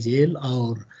petrol, diesel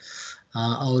or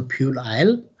fuel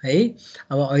oil है।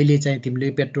 अब अहिले चाहिँ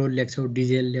तिमीले petrol लेख्छौ,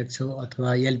 diesel लेख्छौ,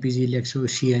 अथवा LPG लेख्छौ,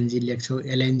 CNG लेख्छौ,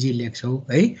 LNG लेख्छौ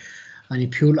है। अनि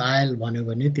fuel oil भन्यो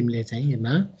भने तिमीले चाहिँ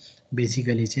यसमा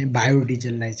बेसिकली चाहिँ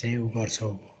बायोडिजललाई चाहिँ उ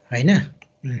गर्छौ हैन,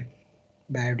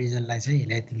 बायोडिजललाई चाहिँ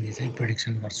यसलाई तिमीले चाहिँ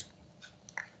प्रोडक्सन गर्छौ।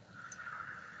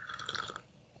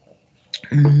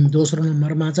 दोस्रो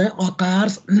नम्बरमा चाहिँ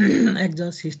अकार्स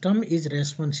exhaust system is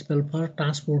responsible for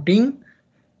ट्रान्सपोर्टिङ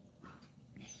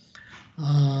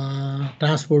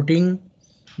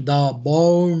the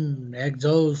bound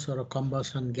exhaust र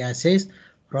combustion gases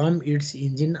from it's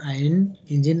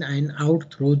engine and out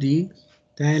through the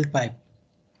trial pipe.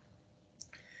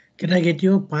 केटाकेटी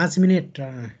हो 5 मिनट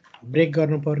ब्रेक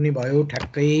गर्नुपर्ने भयो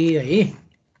ठ्याक्कै है।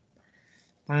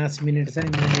 5 मिनट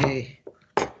चाहिँ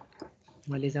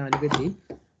मैले चाहिँ अलिकति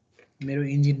मेरो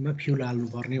इन्जिनमा फ्युल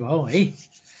हाल्नुपर्ने भयो है।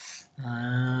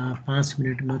 5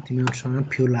 मिनटमा तिमीहरूसँग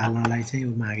फ्युल हाल्नलाई चाहिँ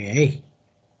मागे है।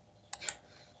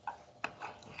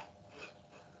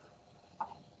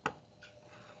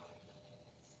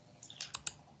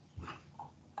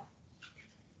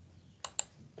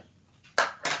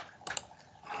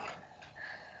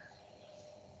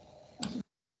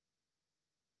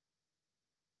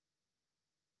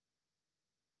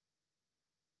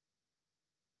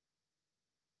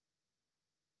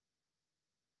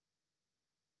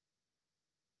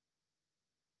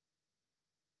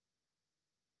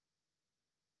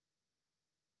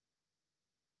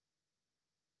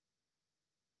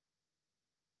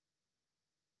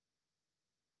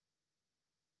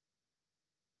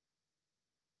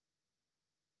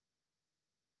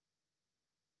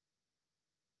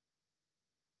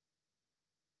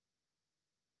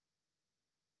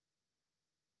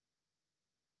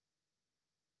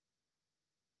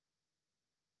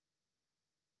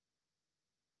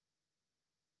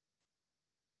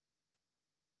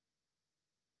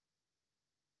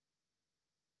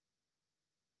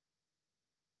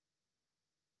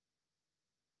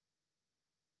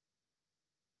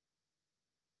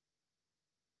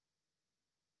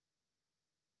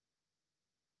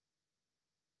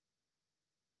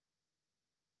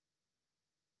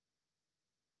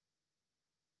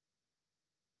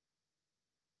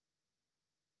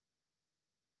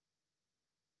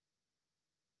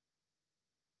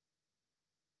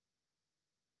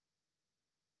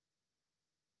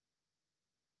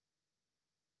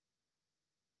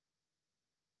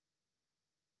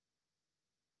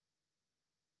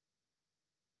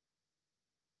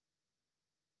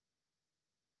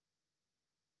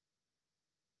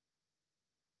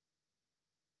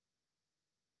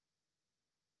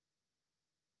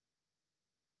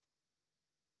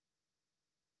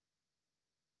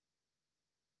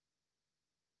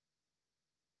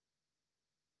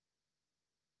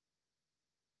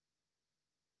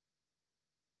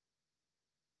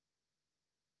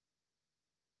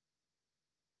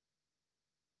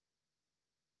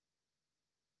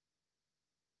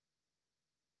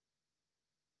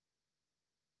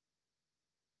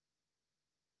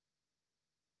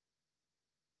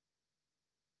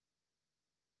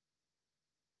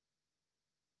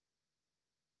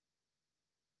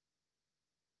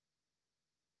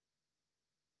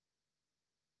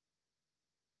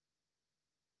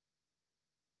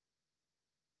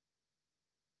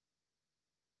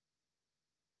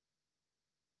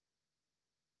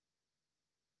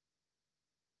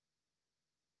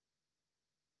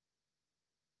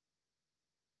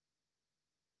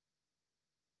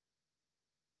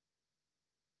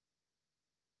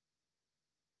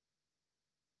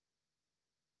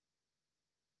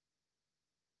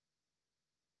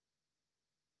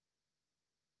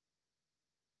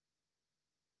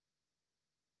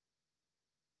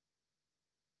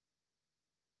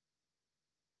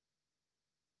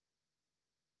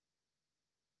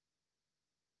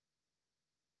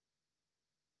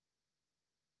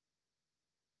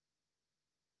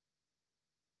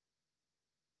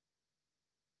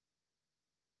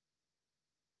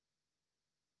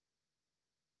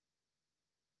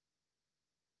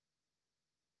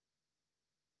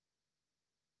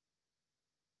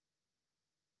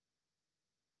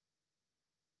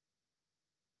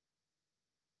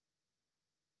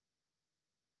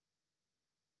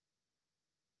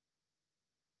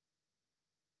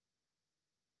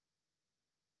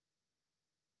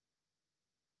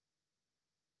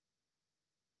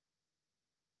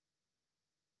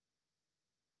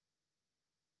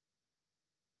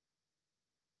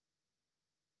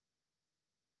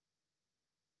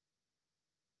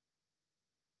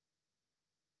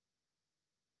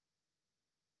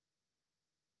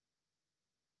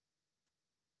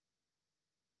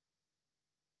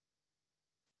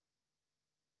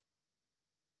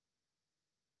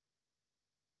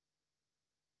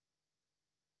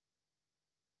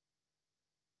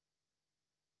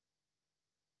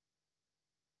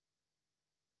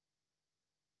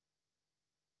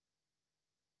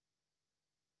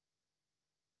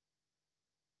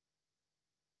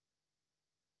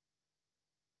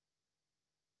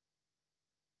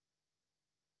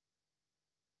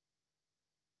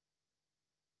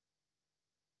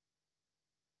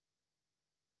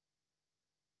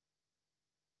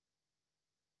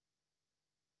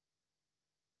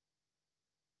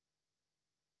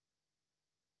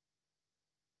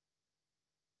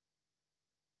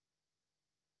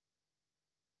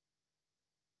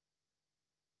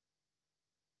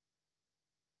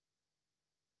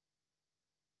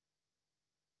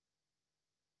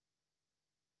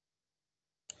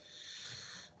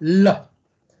 ल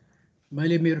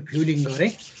मैले मेरो फ्युलिङ गरेँ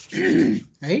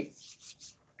है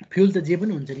फ्युल त जे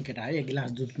पनि हुन्छ नि केटा है एक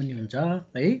गिलास दुध पनि हुन्छ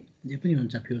है जे पनि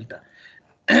हुन्छ फ्युल त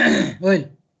ओइल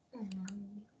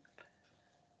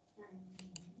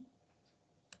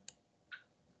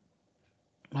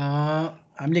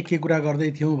हामीले के कुरा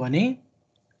गर्दै थियौँ भने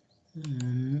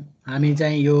हामी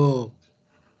चाहिँ यो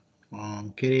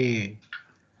के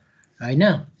अरे होइन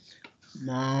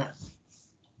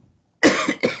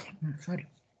sorry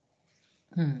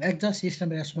exhaust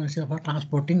system responsible for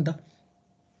transporting the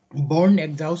burned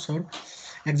exhaust or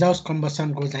exhaust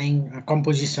combustion को चाहिँ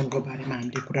composition को बारेमा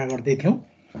हामीले कुरा गर्दै थियौँ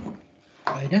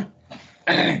हैन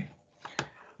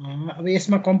अब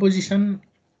यसमा composition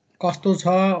कस्तो छ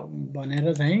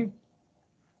भनेर चाहिँ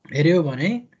हेर्यो भने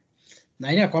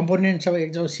हैन components of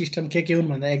exhaust system के हुन्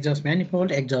भन्दा exhaust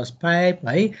manifold exhaust pipe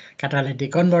है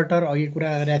catalytic converter अघि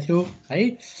कुरा गरेका थियो है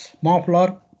muffler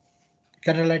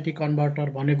catalytic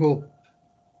converter भनेको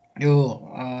यो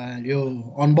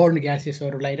अनबर्न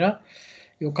ग्यासेसहरूलाई र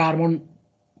यो कार्बन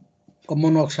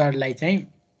मोनोक्साइडलाई चाहिँ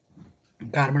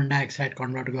कार्बन डाइअक्साइड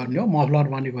कन्भर्ट गर्ने हो मफलर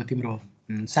भनेको तिम्रो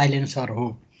साइलेन्सर हो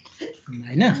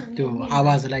हैन त्यो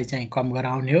आवाजलाई चाहिँ कम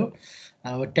गराउने हो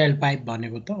अब टेल पाइप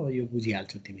भनेको त यो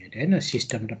बुझिहाल्छौ तिमीहरूले हैन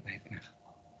सिस्टम र पाइपमा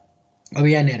अब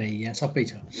यहाँनिर यहाँ सबै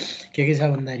छ के छ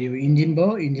भन्दाखेरि यो इन्जिन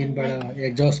भयो इन्जिनबाट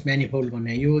एक्जस्ट म्यानिफोल्ड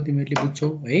भन्ने यो तिमीहरूले बुझ्छौ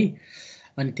है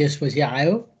अनि त्यसपछि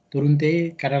आयो तुरुन्तै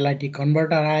क्याटालाइटिक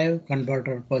कन्भर्टर आयो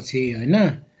कन्भर्टर पछि हैन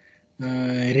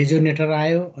रेजोनेटर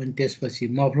आयो अनि त्यसपछि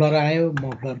मफलर आयो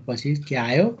मफलर पछि के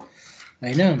आयो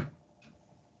हैन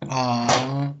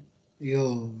यो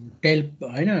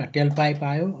टेल पाइप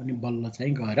आयो अनि बल्ल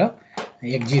चाहिँ गएर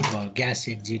एक्जिट भयो ग्यास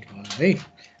एक्जिट भयो है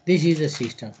दिस इज अ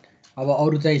सिस्टम अब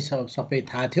अरु चाहिँ सबै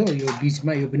थाहा थियो यो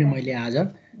बीचमा यो पनि मैले आज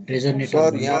रेजोनेटर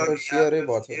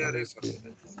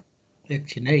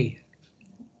एकछिन है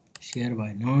शेयर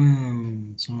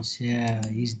भएन समस्या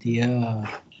इज दियर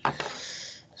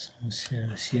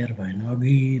समस्या शेयर भएन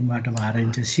अघिबाट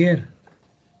भएर शेयर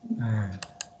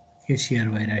के शेयर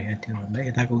भइरहेको थियो भन्दा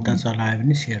यताको उता चलायो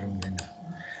भने शेयर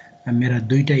हुँदैन मेरा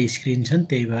दुईटा स्क्रिन छन्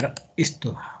त्यही भएर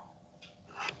यस्तो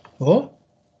हो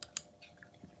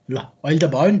ल अहिले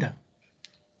त भयो नि त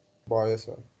भयो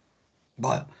सर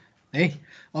भयो है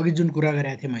अघि जुन कुरा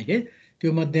गरेको थिएँ मैले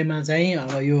त्यो मध्येमा चाहिँ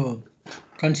अब यो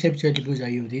कन्सेप्चुअली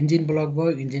बुझायो इन्जिन ब्लक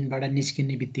भयो इन्जिनबाट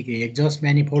निस्किने बित्तिकै एक्जस्ट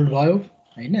म्यानिफोल्ड भयो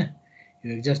हैन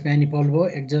यो एक्जस्ट म्यानिफोल्ड भयो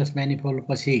एक्जस्ट म्यानिफोल्ड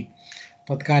पछि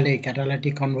तत्कालै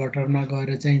क्याटालाइटिक कन्भर्टरमा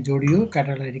गएर चाहिँ जोडियो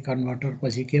क्याटालाइटिक कन्भर्टर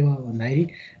पछि के भयो भन्दाखेरि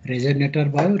रेजोनेटर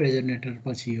भयो रेजोनेटर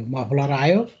पछि यो मफलर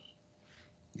आयो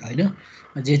हैन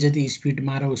जे जति स्पिड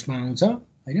मार उसमा आउँछ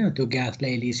हैन त्यो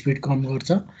ग्यासलाई यसले स्पिड कम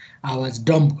गर्छ आवाज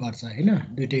डम्प गर्छ हैन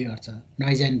दुईटै गर्छ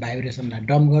नोइज एन्ड भाइब्रेसनलाई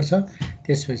डम्प गर्छ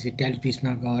त्यसपछि टेल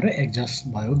पिसमा गएर एक्जस्ट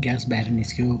भयो ग्यास बाहिर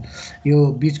निस्क्यो यो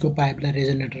बीचको पाइपलाई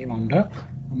रेजोनेटर भनेर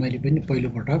मैले पनि पहिलो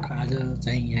पटक आज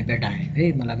चाहिँ यहाँ भेटाएँ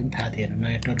है मलाई पनि थाहा थिएन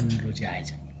नयाँ टर्मिनोलोजी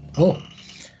आएछ हो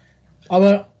अब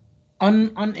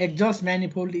on exhaust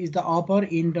म्यानिफोल्ड is the upper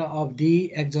end of the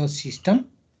exhaust system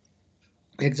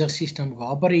exhaust सिस्टमको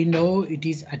अपर इन्ड हो it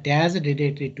is attach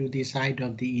related to the side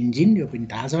of the engine यो पनि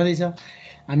थाहा छँदैछ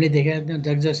हामीले देखेका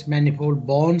थियौँ exhaust म्यानिफोल्ड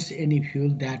Burns any fuel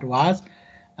that was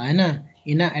हैन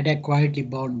इनएडेक्वाइटली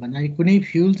बर्न भन्दाखेरि कुनै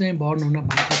फ्युल चाहिँ बर्न हुन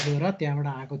बाँकी थियो र त्यहाँबाट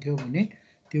आएको थियो भने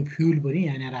त्यो फ्युल पनि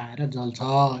यहाँनिर आएर जल्छ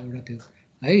एउटा त्यो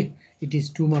है it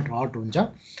is too much hot हुन्छ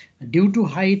due to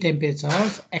high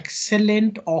temperatures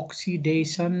excellent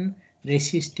oxidation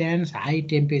resistance high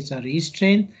temperature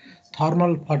strength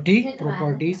thermal fatigue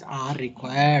properties are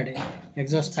required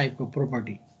exhaust पाइपको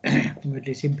प्रोपर्टी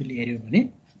तिमीहरूले सिम्पली हेऱ्यौ भने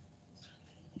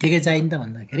के चाहिन्छ त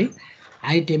भन्दाखेरि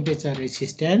हाई टेम्परेचर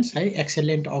रेसिस्टेन्स है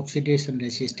एक्सेलेन्ट अक्सिडेसन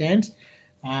रेसिस्टेन्स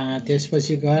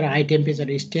त्यसपछि गएर हाई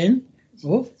टेम्परेचर स्ट्रेन्थ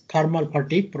हो thermal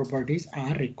fatigue properties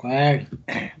are required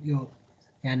यो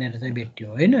यहाँनिर चाहिँ भेट्यो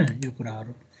होइन यो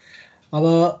कुराहरू अब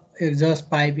एक्जस्ट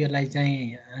पाइप यसलाई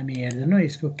चाहिँ हामी हेर्दैनौँ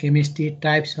यसको केमिस्ट्री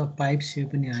टाइप्स अफ पाइप्स यो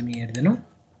पनि हामी हेर्दैनौँ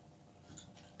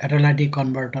क्याटालाइटिक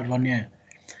कन्भर्टर भन्ने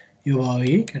यो भयो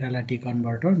है क्याटालाइटिक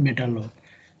कन्भर्टर मेटल हो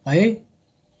है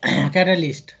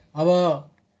क्याटालिस्ट अब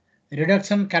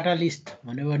रिडक्सन क्याटालिस्ट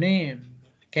भन्यो भने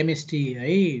केमिस्ट्री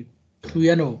है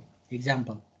 2NO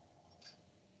इक्जाम्पल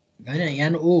हैन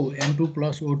NO N2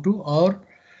 + O2 और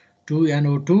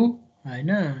 2NO2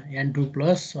 हैन N2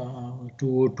 +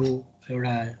 2O2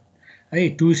 एउटा है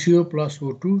 2CO +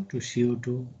 O2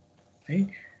 2CO2 है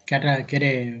के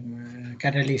अरे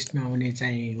क्याटालिस्टमा हुने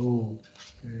चाहिँ हो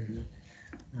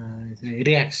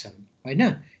रियाक्सन हैन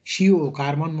CO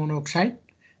carbon monoxide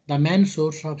the main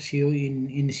source of CO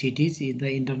in cities is the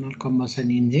internal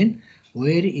combustion engine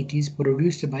where it is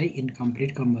produced by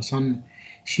incomplete combustion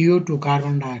CO2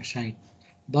 carbon dioxide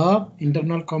The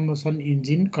internal combustion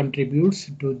engine contributes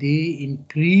to the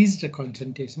increased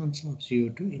concentrations of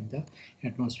CO2 in the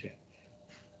atmosphere.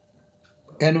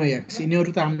 NOx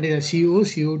यिनीहरु त हामीले CO,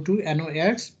 CO2,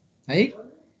 NOx है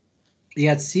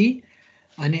HC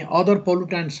अनि other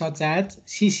pollutants such as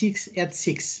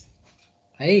C6H6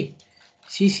 है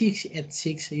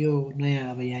C6H6 यो नयाँ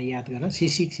अब यहाँ याद गर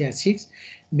C6H6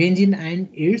 benzene and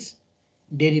its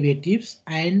derivatives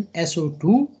and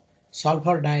SO2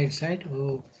 sulphur dioxide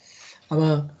हो अब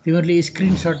तिमीहरूले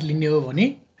स्क्रिनशट लिने हो भने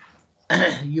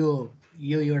यो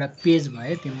एउटा पेज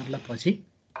भयो तिमीहरूलाई पछि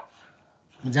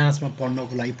जाँचमा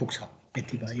पढ्नको लागि पुग्छ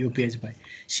यति भयो यो पेज भयो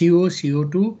CO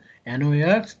CO2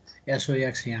 NOx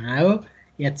SOx यहाँ आयो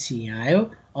HC यहाँ आयो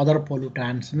अदर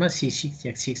पोल्युटान्ट्समा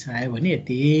C6H6 आयो भने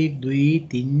यति 1 2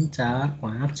 3 4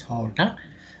 5 6 वटा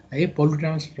है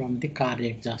पोल्युटान्ट्स फ्रम द कार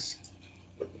एक्जस्ट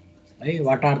है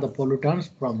what are the पोल्युटान्ट्स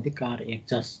from the car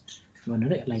exhaust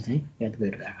भनेर यसलाई चाहिँ याद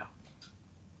गरिराख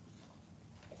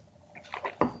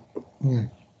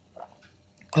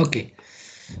ओके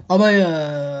अब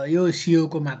यो CO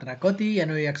को मात्रा कति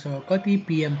NOx को कति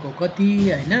PM को कति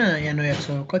हैन NOx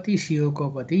को कति CO को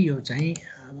कति यो चाहिँ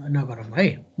नगरौँ है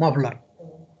मफलर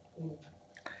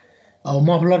अब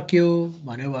मफलर के हो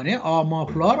भन्यो भने अ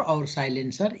मफलर और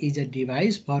silencer is a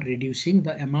device for reducing the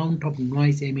amount of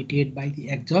noise emitted by the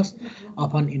exhaust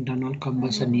of an internal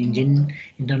combustion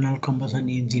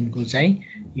engine को चाहिँ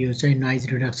यो चाहिँ नोइज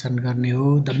रिडक्सन गर्ने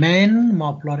हो the main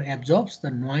muffler एब्जर्ब्स the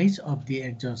noise of the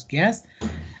exhaust gas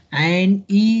and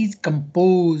is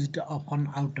composed of an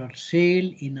outer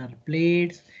shell, inner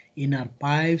plates, inner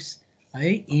pipes,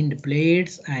 end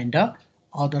plates, and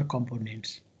other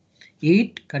components.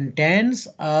 It contains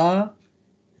a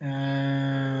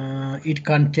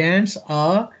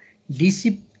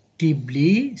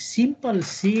deceptively simple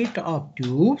set of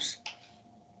tubes.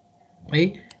 है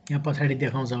यहाँ पछाडि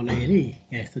देखाउँछ होला हेरी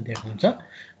यहाँ यस्तो देखाउँछ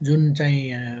जुन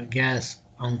चाहिँ ग्यास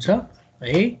आउँछ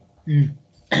है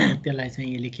त्यसलाई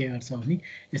चाहिँ यसले के गर्छ भने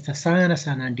यस्ता साना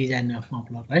साना डिजाइन अफ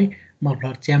मफलर है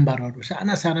मफलर च्याम्बरहरू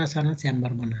साना साना साना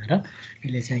च्याम्बर बनाएर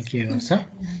यसले चाहिँ के गर्छ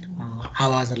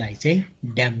आवाजलाई चाहिँ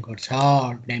ड्याम्प गर्छ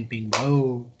ड्याम्पिङ भयो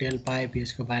टेल पाइप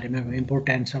यसको बारेमा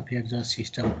इम्पोर्टेन्स अफ एक्जस्ट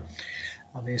सिस्टम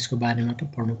अब यसको बारेमा त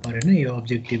पढ्नु परेन यो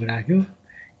अब्जेक्टिभ राख्यो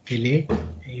यसले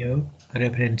यो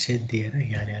रेफरेन्सेस दिएर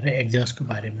यहाँनिर एक्जस्टको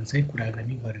बारेमा चाहिँ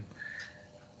कुराकानी गर्यो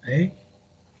है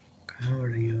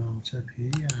कहाँबाट यो आउँछ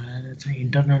फेरि आएर चाहिँ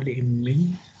इन्टरनल इम्बिङ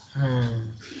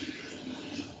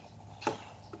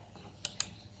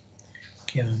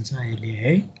के भन्छ अहिले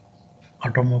है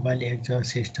अटोमोबाइल एक्जस्ट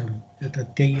सिस्टम यो त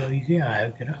त्यही अघिकै आयो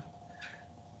के र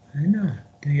हैन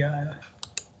त्यही आयो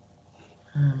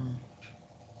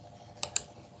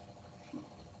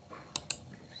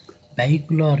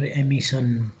vehicular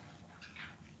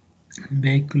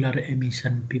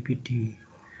emission PPT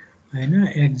हैन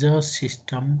exhaust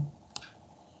system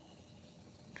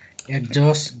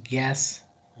exhaust gas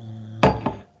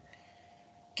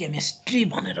chemistry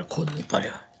भनेर खोज्नु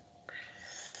पर्यो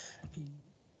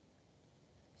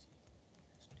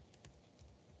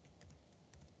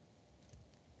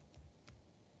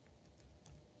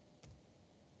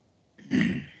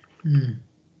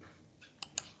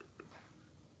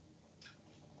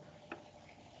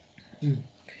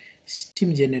स्टिम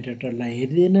जेनेरेटरलाई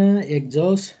हेर्दैन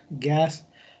exhaust gas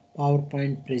power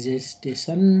point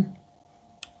presentation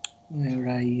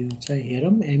एउटा यो चाहिँ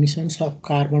हेरौँ एमिसन्स of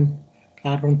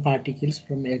carbon particles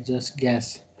from exhaust gas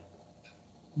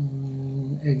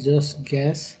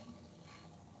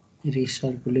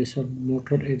रिसर्कुलेसन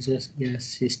motor exhaust gas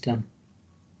system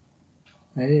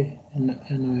है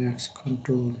NOx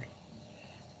control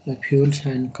fuels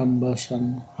and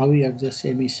combustion how exhaust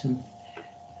emission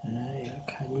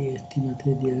खाली यति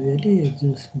मात्रै दियो अहिले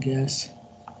exhaust gas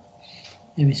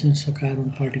emissions of carbon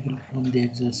particle from the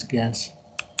exhaust gas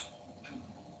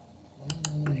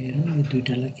हेरौँ यो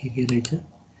दुईटालाई के रहेछ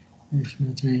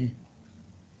यसमा चाहिँ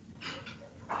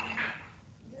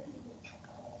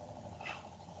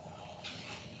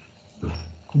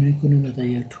कुनै कुनैमा त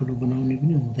यो ठुलो बनाउने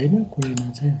पनि हुँदैन कुनैमा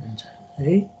चाहिँ हुन्छ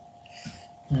है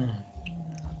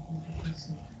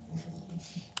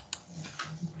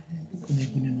कुनै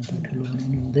कुनैमा त ठुलो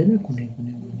बनाउनु हुँदैन कुनै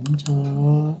कुनैमा हुन्छ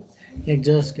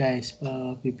exhaust gas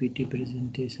PPT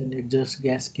presentation exhaust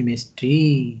gas chemistry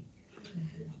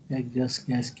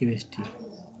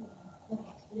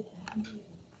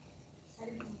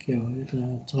के हो यो त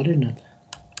चलेन त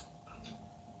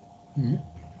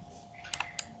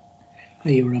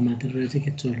एउटा मात्र रहेछ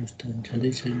के चलोस् त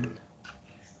छँदै छैन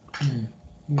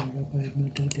एउटा पाइप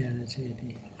मात्र त्यहाँ चाहिँ यदि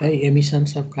है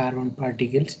एमिसन्स अफ कार्बन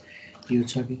पार्टिकल्स यो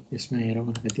छ कि यसमा हेरौँ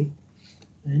अलिकति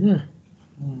हैन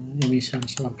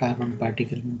emissions of carbon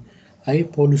particle, high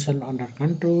pollution under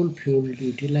control, fuel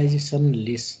utilization,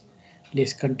 less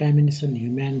contamination,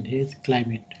 human health,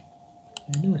 climate.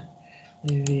 होइन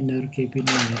यिनीहरू केही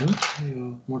पनि हेरौँ यो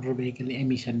मोटर भेहिकल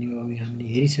एमिसन यो हामीले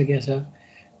हेरिसकेका छ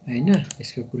होइन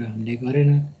यसको कुरा हामीले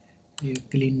गरेन यो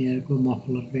क्लिन एयरको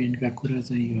मफलर ब्यान्डका कुरा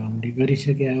चाहिँ यो हामीले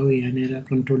गरिसकेका हो यहाँनिर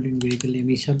कन्ट्रोलिङ भेहिकल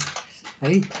एमिसन है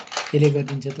त्यसले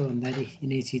गरिन्छ त भन्दाखेरि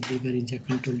यिनै चिजले गरिन्छ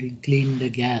कन्ट्रोलिङ क्लिन द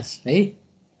ग्यास है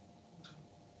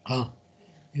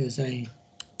यो चाहिँ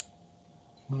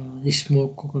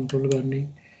स्मोकको कन्ट्रोल गर्ने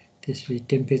त्यसपछि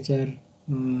टेम्परेचर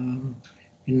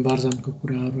इन्भर्जनको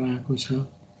कुराहरू आएको छ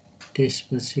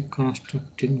त्यसपछि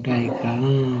कन्स्ट्रक्टिङ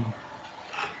डायग्राम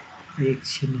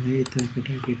एकछिन है यता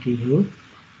केटाकेटी हो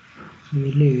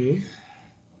मैले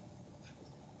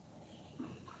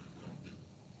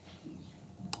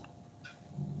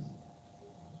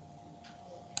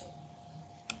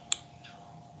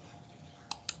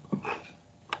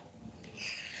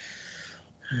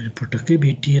पटक्कै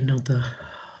भेटिएन त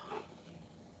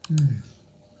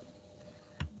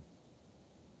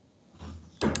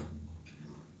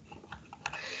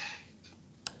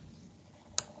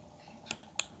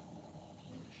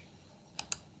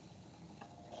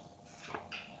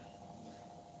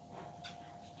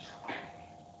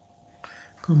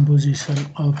composition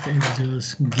of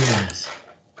exhaust gas.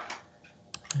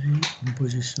 Right?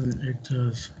 Composition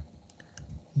exhaust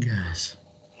gas.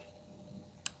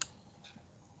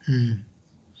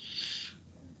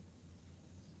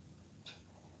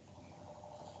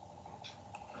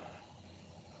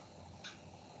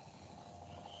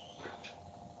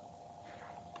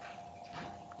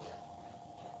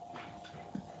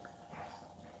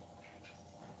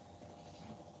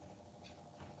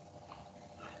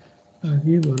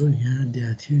 आगे बढो यहाँ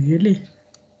दिएको थियो यसले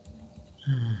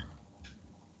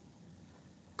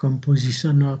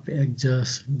composition of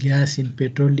exhaust gas in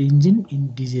petrol engine in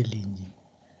diesel engine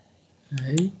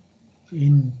है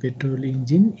in petrol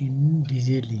engine in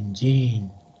diesel engine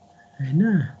हैन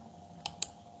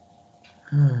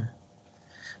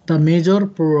the major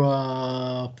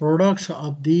products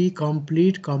of the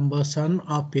complete combustion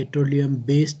of petroleum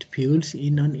based fuels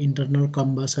in an internal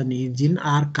combustion engine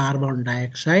are carbon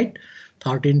dioxide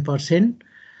 13%,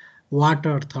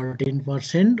 water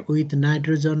 13%, with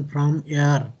nitrogen from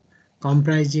air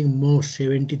comprising most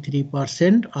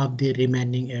 73% of the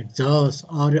remaining exhaust,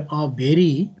 or a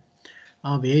very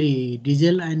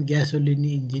diesel and gasoline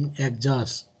engine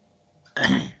exhaust.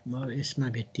 यसमा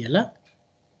भेटिएला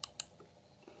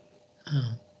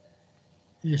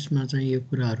यसमा चाहिँ यो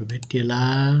कुराहरू भेटिएला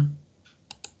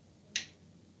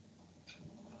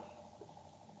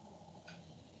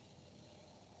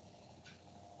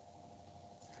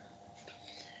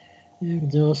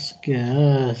exhaust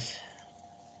gas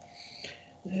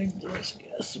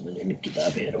मैले नि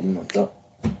किताब हेरौँ न त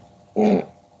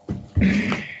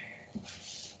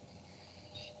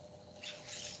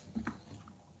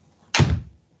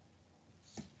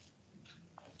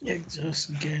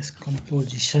exhaust gas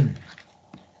composition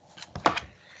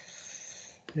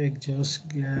exhaust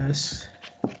gas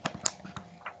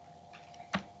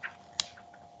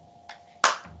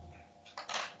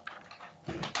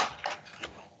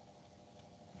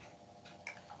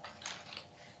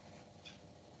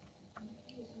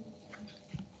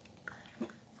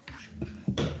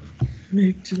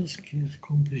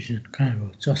composition कहाँ हो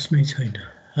चस्मै छैन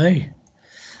है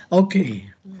ओके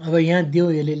अब यहाँ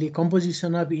दियो यसले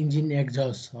कम्पोजिसन अफ इन्जिन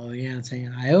एक्जस्ट यहाँ चाहिँ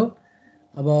आयो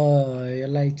अब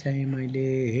यसलाई चाहिँ मैले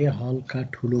हल्का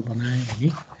ठुलो बनाएँ भने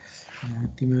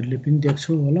तिमीहरूले पनि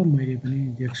देख्छौ होला मैले पनि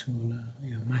देख्छु होला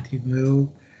यो माथि गयो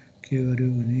के गर्यो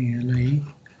भने यसलाई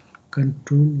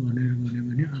कन्ट्रोल भनेर गऱ्यो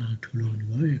भने ठुलो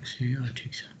हुनुभयो 100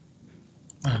 ठिक छ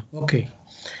okay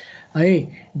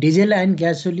diesel and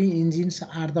gasoline engines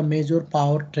are the major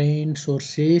powertrain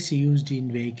sources used in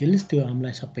vehicles. त्यो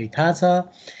हामीलाई सबै थाहा छ.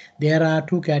 There are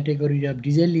two categories of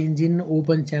diesel engine,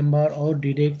 open chamber or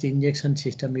direct injection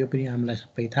system. यो पनि हामीलाई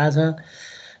सबै थाहा छ.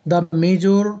 The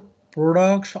major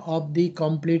products of the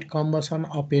complete combustion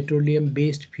of petroleum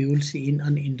based fuels in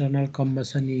an internal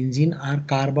combustion engine are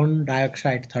carbon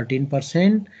dioxide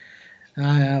 13%,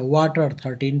 water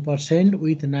 13%,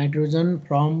 with nitrogen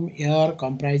from air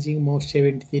comprising most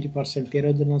 73%.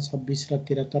 13 जना 26 र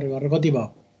 73 गरेर कति भयो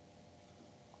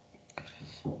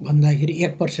भन्दाखेरि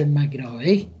 1% बाँकी रह्यो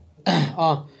है.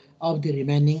 Of the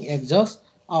remaining exhaust,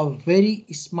 a very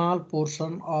small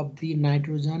portion of the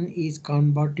nitrogen is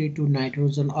converted to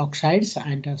nitrogen oxides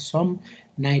and some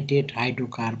nitrate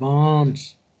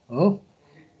hydrocarbons.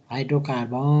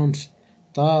 Hydrocarbons.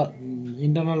 The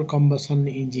internal combustion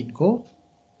engine को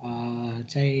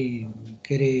चाहिँ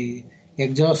के रे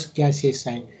exhaust gases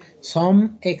side.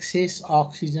 Some excess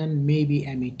oxygen may be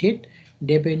emitted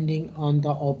depending on the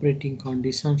operating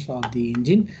conditions of the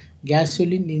engine.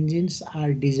 Gasoline engines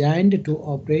are designed to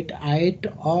operate at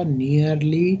or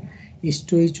nearly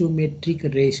stoichiometric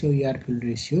ratio, air-fuel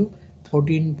ratio,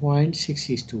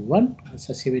 14.6:1,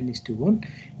 so 7:1.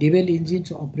 Diesel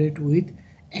engines operate with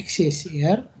excess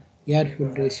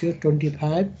air-fuel ratio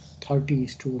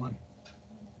 25:30:1.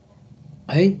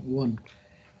 है 1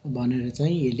 भनेर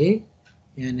चाहिँ यसले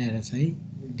यहाँनिर चाहिँ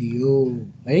दियो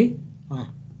है।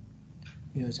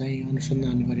 यो चाहिँ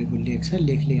अनुसन्धान गरेको लेख छ।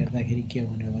 लेखले हेर्दाखेरि के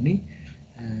भन्यो भने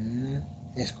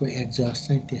यसको एक्जस्ट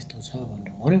चाहिँ त्यस्तो छ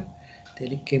भनेर भन्यो।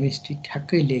 त्यसले केमिस्ट्री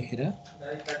ठ्याक्कै लेखेर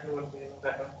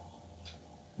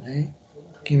है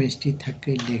केमिस्ट्री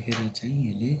ठ्याक्कै लेखेर चाहिँ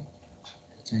यसले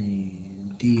चाहिँ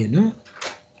दिएन।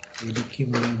 यसले के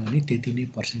भन्यो भने त्यति नै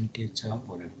पर्सेन्टेज छ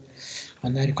भन्यो।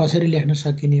 भन्दाखेरि कसरी लेख्न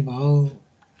सकिने भयो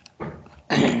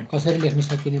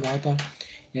त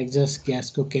एक्जस्ट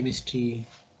ग्यासको केमिस्ट्री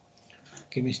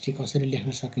कसरी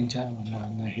लेख्न सकिन्छ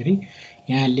भन्दाखेरि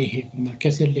यहाँ लेखेकोमा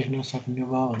कसरी लेख्न सक्ने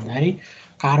भयो भन्दाखेरि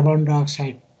कार्बन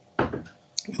डाइअक्साइड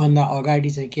भन्दा अगाडि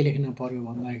चाहिँ के लेख्न पर्यो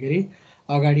भन्दाखेरि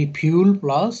अगाडि फ्युल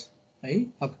प्लस है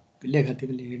लेख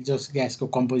तिमीले एक्जस्ट ग्यासको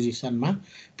कम्पोजिसनमा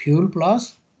fuel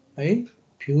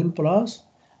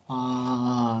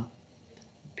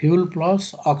plus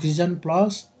oxygen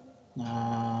plus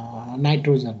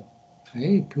nitrogen है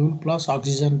fuel plus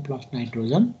oxygen plus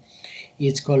nitrogen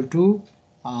is equal to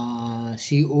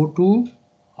CO2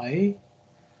 है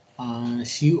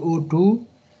CO2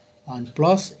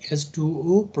 plus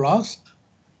H2O plus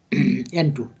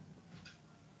N2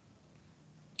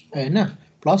 हैन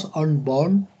प्लस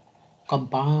अनबर्न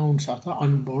कम्पाउन्ड्स अथवा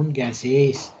अनबर्न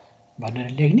ग्यासेस भनेर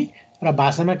लेख्ने र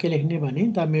भाषामा के लेख्ने भने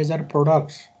द मेजर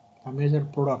प्रोडक्ट्स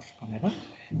भनेर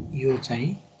यो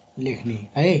चाहिँ लेख्ने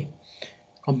है।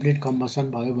 कम्प्लिट कम्बसन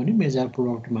भयो भने मेजर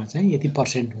प्रोडक्टमा चाहिँ यति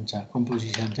पर्सेन्ट हुन्छ,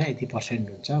 कम्पोजिसन चाहिँ यति पर्सेन्ट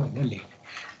हुन्छ भनेर लेख्ने।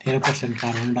 13%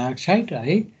 कार्बन डाइअक्साइड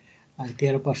है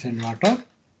 13% वाटर,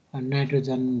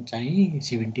 नाइट्रोजन चाहिँ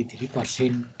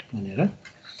 73% भनेर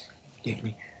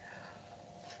लेख्ने।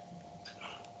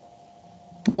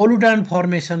 पोलुटान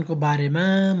फर्मेसनको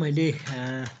बारेमा मैले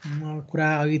कुरा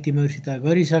अघि तिमीहरूसित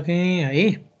गरिसकेँ है।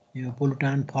 यो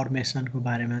पोलुटान फर्मेसनको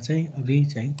बारेमा चाहिँ अघि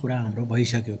चाहिँ कुरा हाम्रो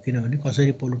भइसक्यो। किनभने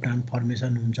कसरी पोलुटान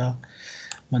फर्मेसन हुन्छ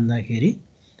भन्दाखेरि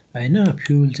हैन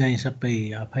फ्युल चाहिँ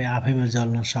सबै आफैमा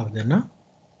जल्न सक्दैन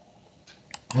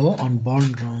हो, अनबर्न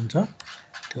रहन्छ।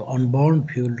 त्यो अनबर्न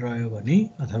फ्युल रह्यो भने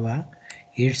अथवा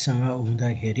हिटसँग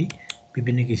हुँदाखेरि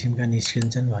विभिन्न किसिमका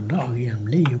निस्किन्छन् भनेर अघि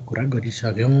हामीले यो कुरा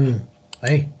गरिसक्यौँ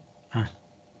है।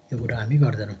 यो कुरा हामी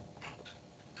गर्दैनौँ।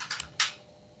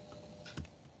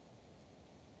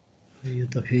 यो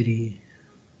त फेरि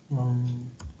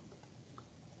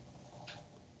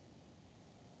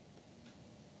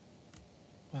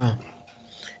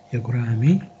यो कुरा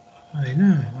हामी हैन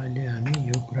अहिले हामी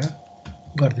यो कुरा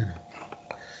गर्दैनौँ।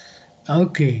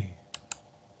 ओके,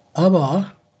 अब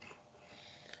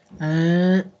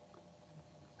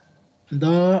the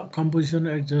composition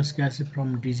exhaust gases from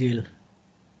diesel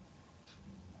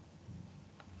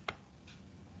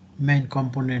main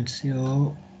components.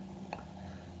 यो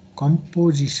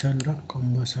कम्पोजिसन र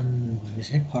कम्बसन भन्ने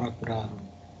चाहिँ फरक कुराहरू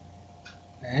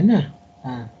हैन।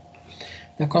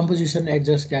 The composition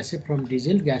exhaust gases from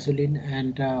diesel, gasoline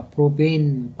and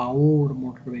propane powered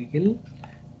motor vehicle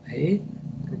है।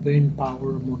 प्रोपेन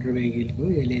पावर मोटर भेहिकलको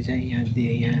यसले चाहिँ यहाँ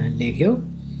लेख्यो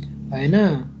हैन।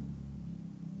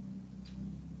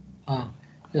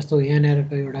 जस्तो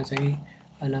यहाँनिरको एउटा चाहिँ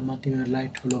अहिले म तिमीहरूलाई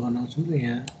ठुलो बनाउँछु र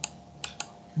यहाँ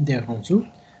देखाउँछु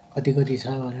कति कति छ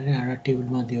भनेर एउटा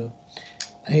टेबलमा दियो।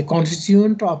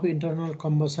 Constituent of internal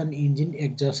combustion engine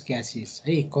exhaust gases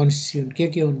है। कन्स्टिट्युएन्ट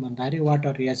के हुन् भन्दाखेरि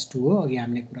वाटर H2O अघि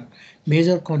हामीले कुरा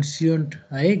मेजर कन्स्टिट्युएन्ट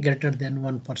है ग्रेटर देन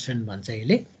 1% भन्छ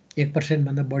यसले। 1%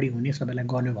 भन्दा बढी हुने सबैलाई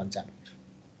गर्नु भन्छ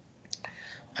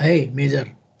है। Major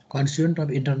constituent of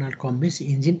internal combustion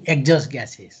engine exhaust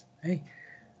gases है।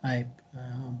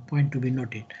 Point to be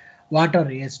noted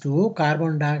water H2O,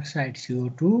 carbon dioxide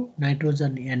CO2,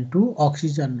 nitrogen N2,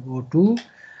 oxygen O2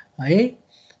 है।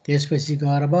 त्यसपछि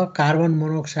गएर अब कार्बन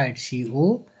मोनोक्साइड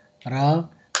CO र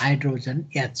हाइड्रोजन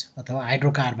H अथवा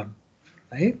हाइड्रोकार्बन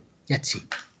है HC।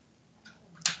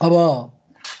 अब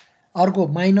अर्को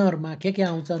माइनरमा के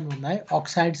आउँछन् भन्दा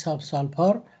oxides of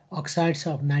sulphur, oxides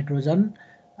of nitrogen,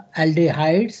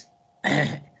 aldehydes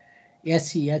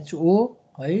SCHO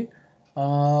है,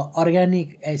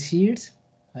 अर्ग्यानिक एसिड्स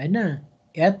हैन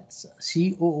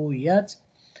HCOOH,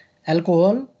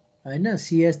 एल्कोहल हैन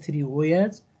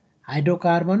CH3OH,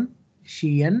 हाइड्रोकार्बन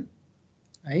CN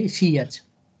है CH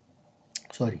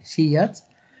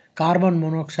carbon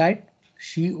monoxide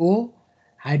CO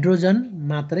hydrogen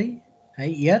मात्रै है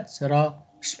H र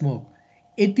स्मोक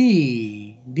यति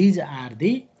these are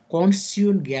the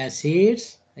constituent gases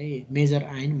है मेजर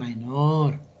एन्ड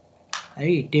माइनर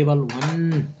है टेबल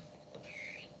 1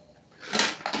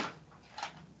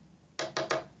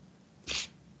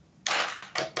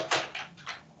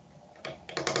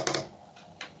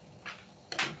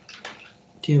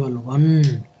 टेबल 1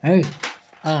 है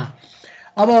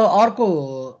अब अर्को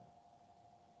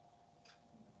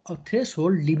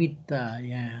थ्रेसहोल्ड लिमिट त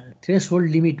यहाँ थ्रेसहोल्ड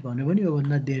लिमिट भन्यो भने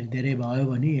योभन्दा धेरै भयो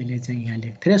भने यसले चाहिँ यहाँ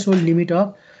लेख थ्रेसहोल्ड लिमिट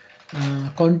अफ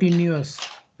कन्टिन्युअस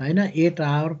होइन 8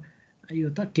 आवर यो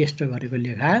त टेस्ट गरेको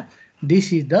लेखा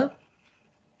दिस इज द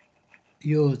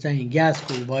यो चाहिँ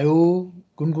ग्यासको भयो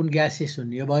कुन कुन ग्यासेस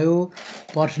हुने यो भयो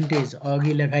पर्सेन्टेज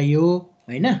अघि लेखाइयो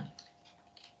होइन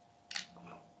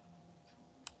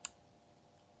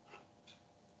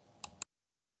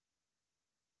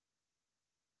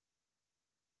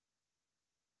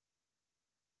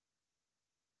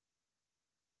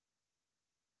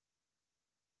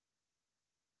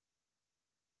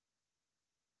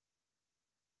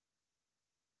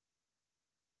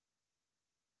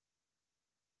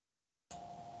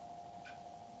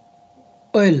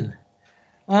ओइल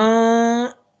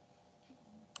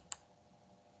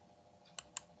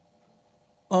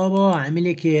अब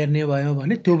हामीले के हेर्ने भयो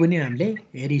भने त्यो पनि हामीले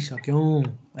हेरिसक्यौँ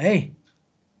है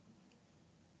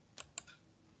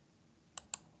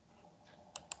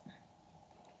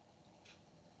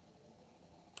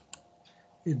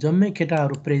यो जम्मै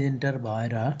केटाहरू प्रेजेन्टर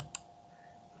भएर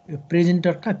यो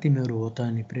प्रेजेन्टर कहाँ तिमीहरू हो त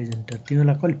अनि प्रेजेन्टर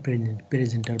तिमीलाई कसले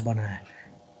प्रेजेन्टर बनाए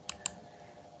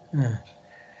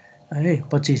है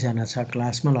 25 जना छ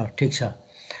क्लासमा ल ठिक छ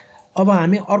अब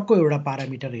हामी अर्को एउटा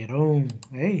प्यारामिटर हेरौँ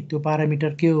है त्यो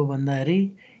प्यारामिटर के हो भन्दाखेरि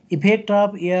effect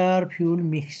of air fuel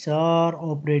mixture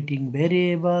operating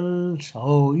variables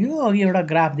हो यो अघि एउटा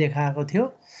ग्राफ देखाएको थियो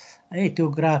है त्यो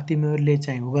ग्राफ तिमीहरूले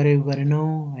चाहिँ गरेनौ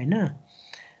होइन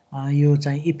यो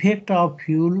चाहिँ effect of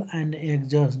fuel and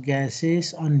exhaust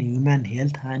gases on human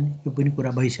health and यो पनि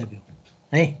कुरा भइसक्यो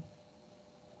है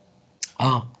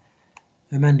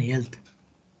ह्युमन हेल्थ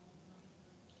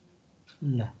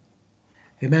ल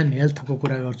ह्युमन हेल्थको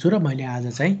कुरा गर्छु र मैले आज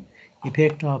चाहिँ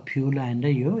इफेक्ट अफ फ्युल एन्ड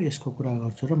यो यसको कुरा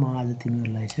गर्छु र म आज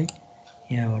तिमीहरूलाई चाहिँ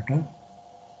यहाँबाट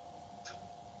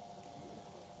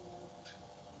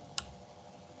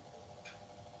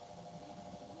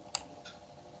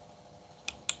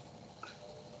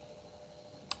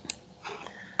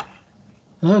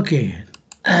ओके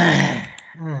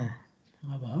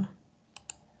अब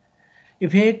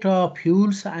effect of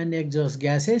fuels and exhaust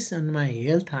gases on my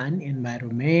health and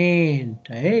environment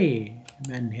है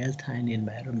human health and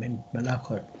इन्भाइरोमेन्टमा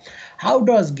lakh how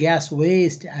does gas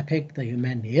West effect the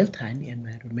human health and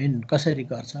environment कसरी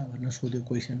गर्छ भनेर सोध्यो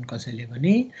क्वेसन कसैले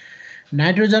भने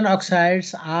नाइट्रोजन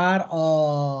अक्साइड्स आर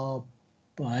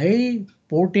है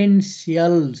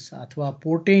पोटेन्सियल्स अथवा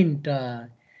potent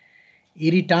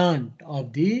इरिटान्ट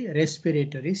of the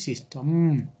respiratory system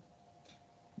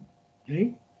है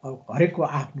अब हरेकको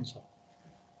आफ्नो छ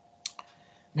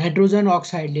नाइट्रोजन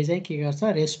अक्साइडले चाहिँ के गर्छ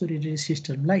रेस्पिरेटरी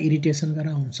सिस्टमलाई इरिटेसन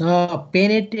गराउँछ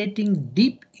पेनेट्रेटिङ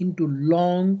डिप इन्टु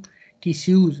लङ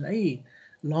टिस्युज है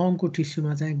लङको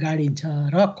टिस्युमा चाहिँ गाडिन्छ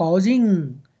र कजिङ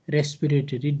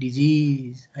रेस्पिरेटरी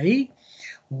डिजिज है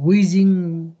विजिङ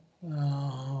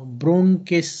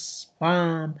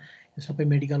ब्रोन्केस्पाम यो सबै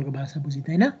मेडिकलको भाषा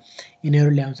बुझिँदैन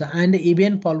यिनीहरू ल्याउँछ एन्ड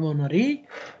इभेन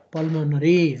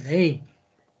पल्मोनरी है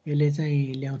यसले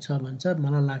चाहिँ ल्याउँछ भन्छ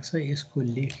मलाई लाग्छ यसको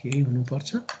लेख यही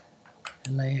हुनुपर्छ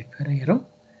यसलाई एकखेर हेरौँ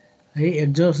है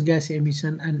exhaust gas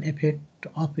emission and effect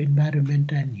of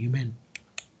environment and human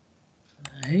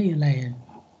है यसलाई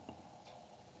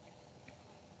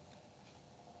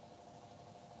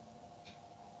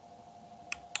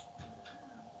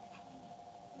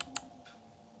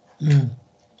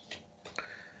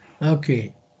ओके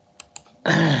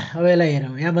अब यसलाई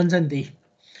हेरौँ यहाँ भन्छ नि त्यही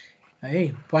है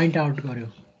पोइन्ट आउट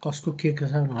गर्यो कसको के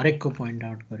छ हरेकको पोइन्ट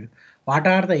आउट गर्यो what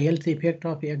are the health effect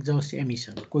of exhaust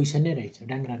emission question नै रहेछ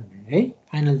डाङ्ग्राङ है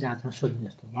फाइनल जाँचमा सोध्ने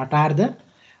जस्तो what are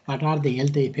the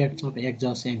health effects of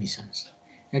exhaust एमिसन्स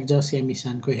exhaust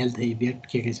एमिसनको health effect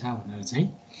के छ भनेर चाहिँ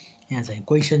यहाँ चाहिँ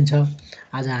क्वेसन छ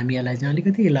आज हामी यसलाई चाहिँ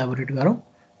अलिकति इलाबोरेट गरौँ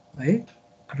है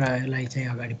र यसलाई चाहिँ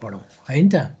अगाडि बढाउँ है नि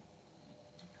त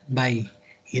भाइ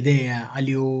हृदय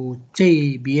अलियो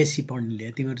चाहिँ बिएससी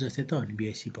पढ्नेले तिमीहरू जस्तै त हो नि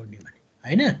बिएससी पढ्ने भने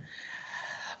होइन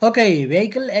okay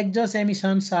vehicle exhaust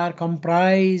emissions are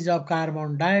comprised of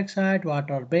carbon dioxide,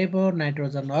 water vapor,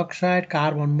 nitrogen oxide,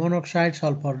 carbon monoxide,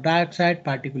 sulfur dioxide,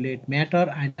 particulate matter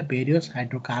and various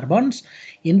hydrocarbons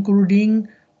including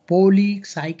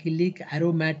polycyclic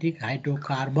aromatic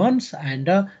hydrocarbons and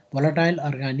volatile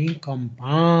organic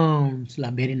compounds. ल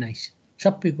very nice,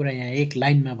 सबै कुरा यहाँ एक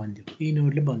लाइनमा भनिदियो,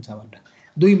 यिनीहरूले भन्छ भनेर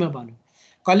दुईमा भन्यो।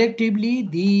 Collectively,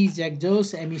 these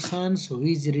exhaust emissions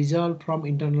which result from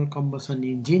internal combustion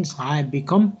engines have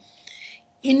become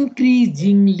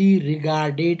increasingly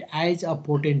regarded as a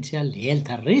potential health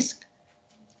risk,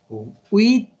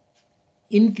 with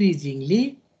increasingly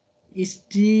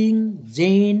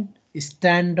stringent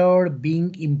standard being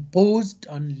imposed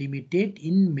unlimited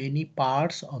in many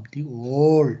parts of the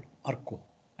world. अर्को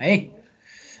है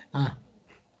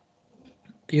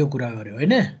यो कुरा गर्यो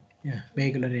हैन,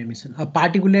 भेहिकुलर emission. अब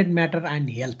particulate matter and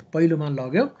health पहिलोमा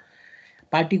लग्यो।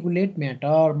 Particulate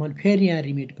matter म फेरि यहाँ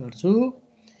रिमिट गर्छु।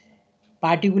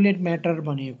 पार्टिकुलेट म्याटर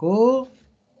भनेको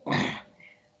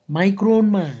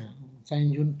माइक्रोनमा चाहिँ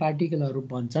जुन पार्टिकलहरू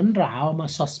बन्छन् र हावामा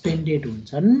सस्पेन्डेड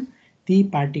हुन्छन्, ती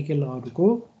पार्टिकलहरूको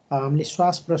हामीले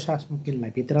श्वास प्रश्वासमा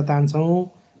तिनलाई भित्र तान्छौँ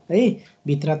है।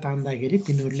 भित्र तान्दाखेरि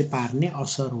तिनीहरूले पार्ने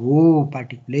असर हो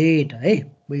पार्टिकुलेट है।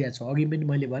 बुझाएको छ? अघि पनि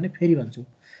मैले भने, फेरि भन्छु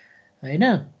हैन।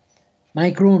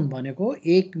 माइक्रोन भनेको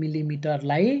 1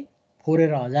 मिलिमिटरलाई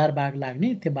फोरेर 1000 भाग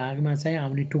लाग्ने, त्यो भागमा चाहिँ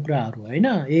आउने टुक्राहरू हैन।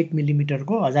 1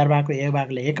 मिलिमिटरको 1000 भागको एक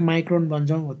भागले 1 माइक्रोन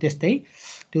भन्छौँ। त्यस्तै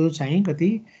त्यो चाहिँ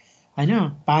कति हैन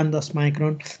 5-10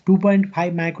 माइक्रोन,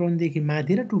 2.5 माइक्रोनदेखि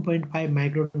माथि र 2.5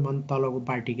 माइक्रोन भन्दा तलको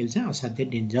पार्टिकल चाहिँ असाध्यै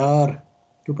डेन्जर।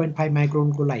 2.5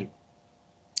 माइक्रोनको लागि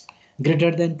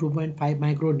greater than 2.5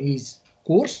 micron is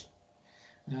course,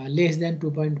 less than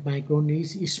 2.5 micron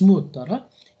is smooth. तर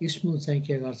स्मुथ चाहिँ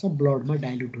के गर्छ, ब्लडमा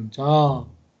डाइल्युट हुन्छ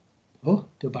हो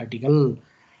त्यो पार्टिकल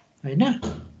हैन।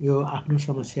 यो आफ्नो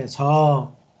समस्या छ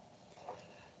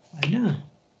हैन।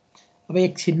 अब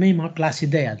एकछिनमै म क्लास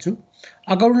सिधै हाल्छु।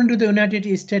 According to the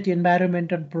United state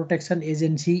environmental protection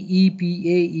agency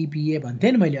EPA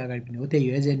भन्थेँ नि मैले अगाडि पनि, हो त्यही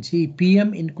agency.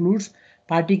 PM includes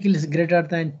particles greater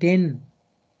than 10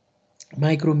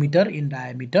 micrometre in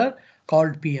diameter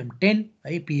called PM10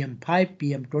 है, PM5,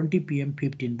 PM20,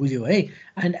 PM15 बुझ्यो है।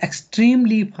 And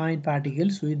extremely fine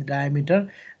particles with diameter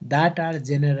that are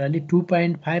generally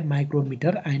 2.5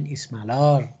 micrometre and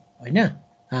smaller हैन।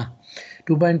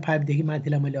 2.5 देखि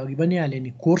माथिलाई मैले अघि पनि हालेँ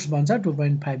नि कोर्स भन्छ,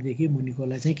 2.5 देखि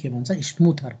मुनिकोलाई चाहिँ के भन्छ,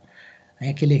 स्मुथर।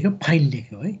 यहाँ के लेख्यो, फाइन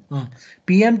लेख्यो है।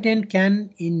 PM10 can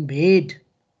invade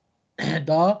the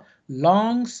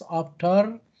lungs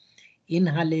after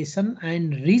inhalation and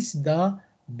reach the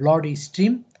blood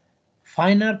stream.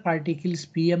 Finer particles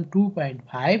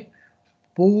PM2.5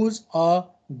 pose a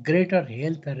greater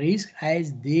health risk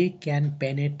as they can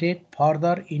penetrate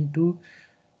further into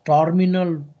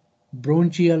terminal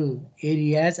bronchial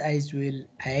areas as well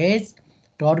as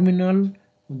terminal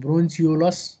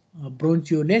bronchioles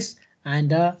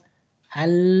and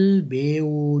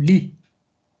alveoli.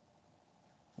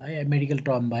 Medical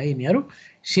term भयो यिनीहरू।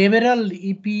 Several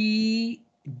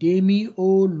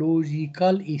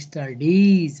epidemiological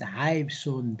studies have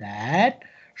shown that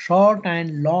short and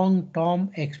long term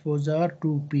exposure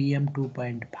to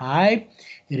PM2.5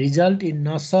 result in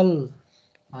nasal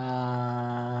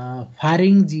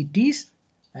pharyngitis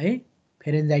है,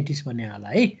 फेरेन्जाइटिस भन्ने होला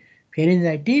है।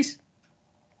 फेरेन्जाइटिस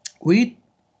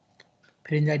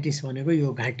भनेको यो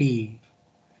घाँटी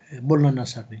बोल्न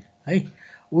नसक्ने है।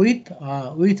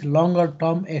 with longer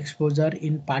term exposure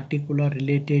in particular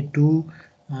related to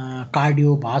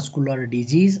cardiovascular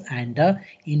disease and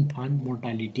infant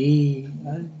mortality.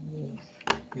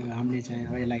 हामीले चाहिँ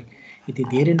अब यसलाई यति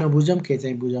धेरै नबुझौँ, के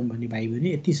चाहिँ बुझौँ भने भाइ बहिनी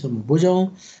यतिसम्म बुझौँ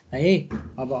है।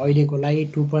 अब अहिलेको लागि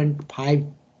 2.5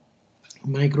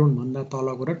 माइक्रोन भन्दा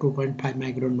तलको र 2.5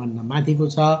 माइक्रोन भन्दा माथिको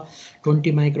छ।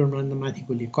 20 माइक्रोन भन्दा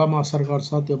माथिकोले कम असर गर्छ,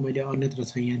 त्यो मैले अन्यत्र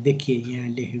चाहिँ यहाँ देखिए, यहाँ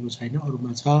लेखेको छैन,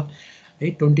 अरूमा छ है।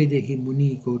 20 देखि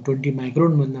मुनिको 20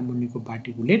 माइक्रोन भन्दा मुनिको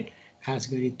पार्टिकुलेट खास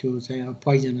गरी त्यो चाहिँ अब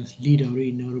पोइजनस लिडहरू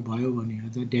यिनीहरू भयो भने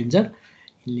अझ डेन्जर।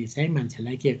 यसले चाहिँ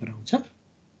मान्छेलाई के गराउँछ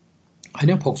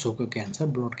हैन, फोक्सोको क्यान्सर,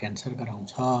 ब्लड क्यान्सर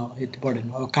गराउँछ। यति बढेन।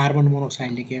 अब कार्बन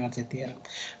मोनोक्साइडले के गर्छ, त्यही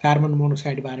कार्बन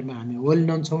मोनोक्साइड बारेमा हामी वेल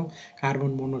नन छौँ।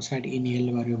 कार्बन मोनोक्साइड इनहेल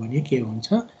गर्यो भने के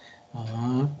हुन्छ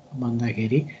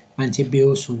भन्दाखेरि मान्छे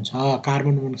बेहोस हुन्छ।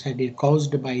 Carbon monoxide is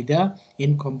caused by the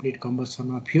incomplete combustion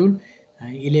of fuel.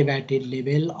 Elevated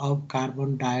level of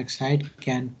carbon dioxide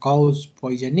can cause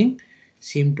poisoning.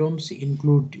 Symptoms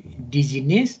include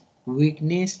dizziness,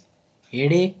 weakness,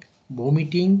 headache,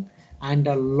 vomiting, and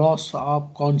a loss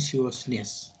of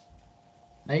consciousness.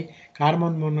 Right?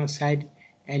 Carbon monoxide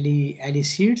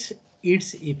elicits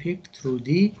its effect through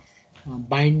the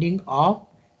binding of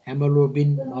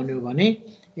hemoglobin भन्यो भने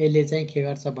यसले चाहिँ के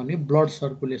गर्छ भने blood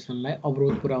सर्कुलेसनलाई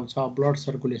अवरोध पुर्याउँछ। Blood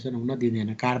circulation हुन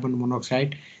दिँदैन। कार्बन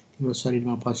मोनोक्साइड तिम्रो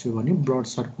शरीरमा पस्यो भने ब्लड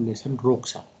सर्कुलेसन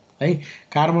रोक्छ है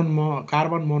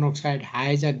carbon monoxide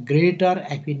has a greater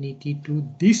affinity to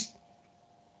this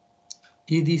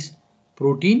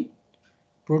protein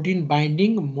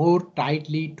binding more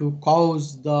tightly to cause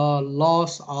the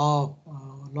loss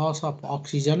of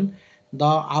oxygen.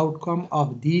 The outcome of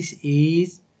this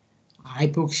is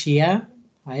hypoxia,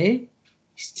 है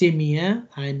ischemia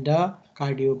and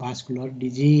cardiovascular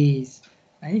disease,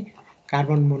 है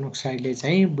carbon मोनोक्साइडले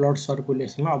चाहिँ blood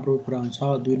सर्कुलेसनलाई अवरोध पुर्याउँछ।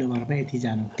 2 नम्बरमा यति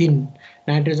जानु। 3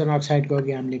 नाइट्रोजन अक्साइडको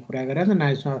अघि हामीले कुरा गरेर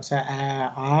nitrogen oxide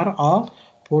are a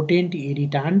potent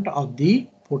irritant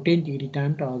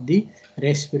of the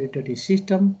respiratory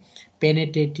system,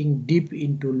 penetrating deep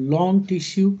into lung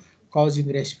tissue,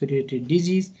 causing respiratory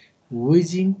disease,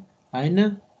 wheezing,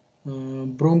 and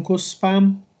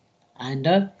bronchospasm, and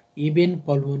even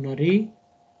pulmonary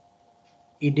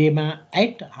edema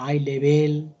at high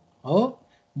level.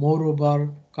 Moreover,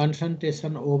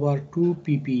 concentration over 2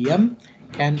 ppm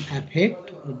can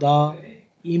affect the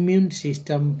immune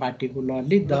system,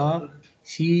 particularly the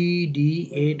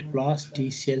CD8 plus T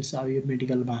cells. अब यो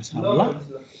medical भाषा होला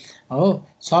हो।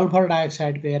 Sulphur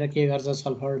डाइअक्साइडको हेर के गर्छ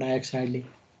sulphur डाइअक्साइडले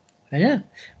हैन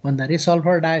भन्दाखेरि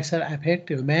sulphur dioxide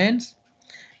effect humans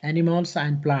animals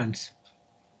and plants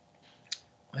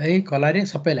है कलरे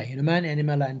सबैलाई human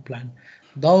animal and plant.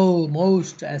 The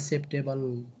most acceptable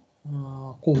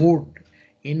cohort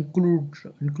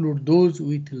include those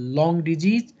with lung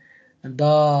disease,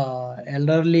 the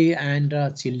elderly and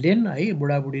children, है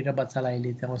बुढाबुढी र बच्चालाई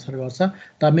यसले चाहिँ असर गर्छ।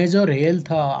 The major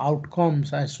health outcomes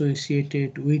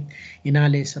associated with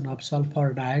inhalation of sulfur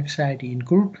dioxide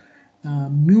include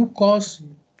mucus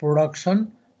production,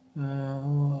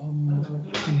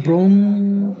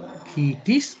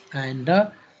 bronchitis, and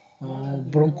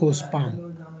bronchospasm.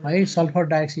 Sulfur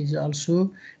dioxide is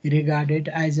also regarded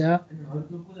as a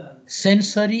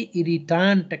sensory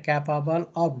irritant capable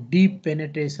of deep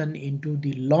penetration into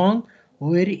the lung,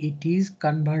 where it is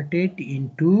converted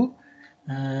into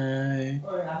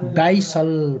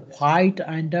disulfide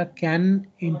and can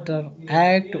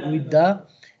interact with the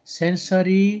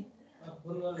sensory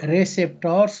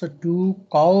receptors to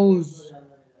cause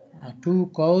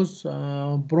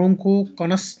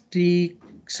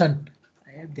bronchoconstriction.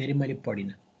 धेरै मैले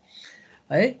पढिन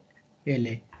है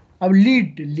यसले। अब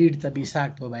lead त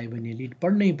विषाक्त हो भाइ बहिनी, लीड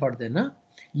पढ्नै पर्दैन।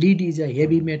 Lead is a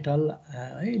heavy metal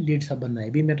है, लीड सबभन्दा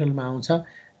हेभी मेटलमा आउँछ।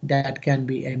 That can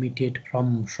be emitted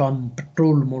from some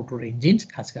petrol motor engines,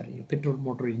 खास गरेर यो पेट्रोल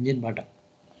मोटर इन्जिनबाट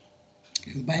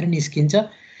बाहिर निस्किन्छ।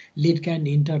 Lead can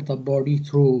enter the body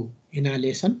through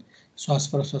इनहालेसन, श्वास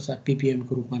प्रश्वास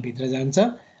पिपिएमको रूपमा भित्र जान्छ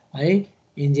है।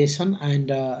 Injection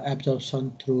and absorption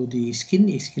through the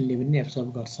स्किनले पनि एब्जर्ब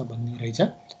गर्छ भन्ने रहेछ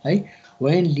है।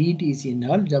 When lead is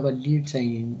इनहल, job lead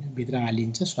चाहिँ भित्र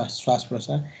हालिन्छ श्वास प्रश्वास,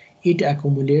 it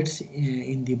एकुमुलेट्स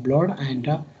in the blood and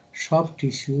sub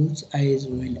tissues as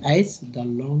well as the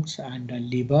lungs and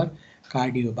liver,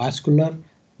 cardiovascular,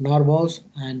 nervous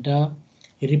and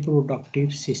reproductive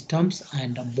systems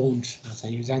and बोन्समा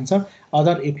चाहिँ यो जान्छ।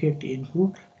 Other effect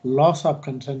include loss of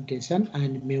concentration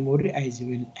and memory as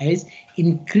well as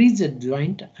increased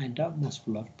joint and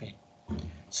muscular pain.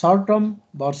 Short term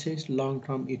versus long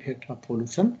term effect of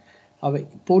pollution. अब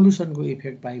pollution को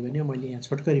effect पाइ भने मैले यहाँ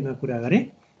छोटकरीमा कुरा गरेँ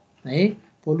है।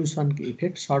 पोल्युसन को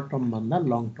इफेक्ट सर्ट टर्म भन्दा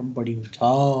लङ टर्म बढी हुन्छ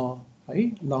है।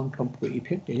 लङ टर्म को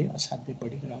इफेक्ट यसले असाध्यै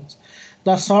बढी गराउँछ। The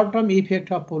short term effect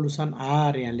of pollution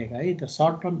are, यहाँ लेख है, the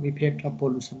short term effect of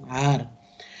pollution are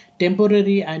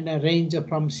temporary and range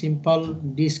from simple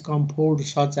discomfort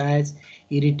such as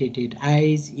irritated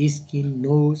eyes, skin,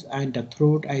 nose, and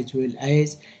throat, as well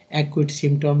as acute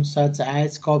symptoms such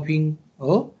as coughing,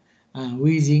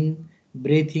 wheezing,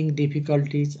 breathing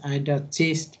difficulties, and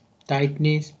chest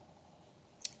tightness.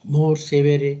 More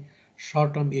severe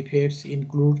short-term effects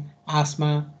include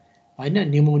asthma,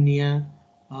 pneumonia,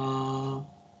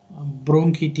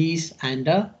 bronchitis, and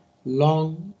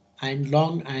lung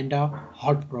and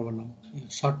heart problem.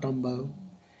 Short term,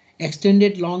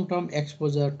 extended long term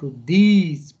exposure to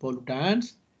these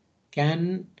pollutants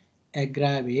can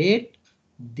aggravate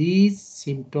these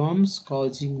symptoms,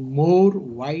 causing more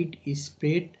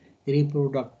widespread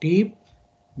reproductive,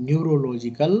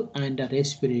 neurological, and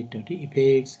respiratory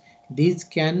effects. These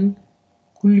can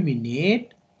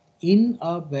culminate in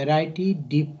a variety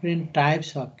different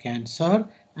types of cancer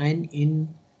and in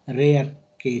rare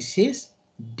cases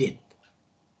death.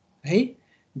 Right?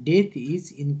 Death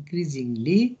is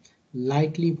increasingly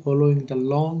likely following the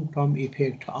long-term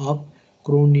effect of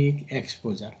chronic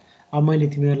exposure. अब मैले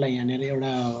तिमीहरूलाई यहाँनिर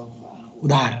एउटा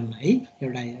उदाहरण है,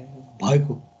 एउटा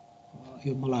भएको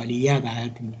यो मलाई अहिले याद आयो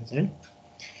तिमीलाई चाहिँ।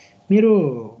 मेरो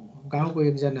गाउँको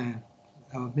एकजना,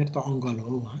 मेरो त अङ्कल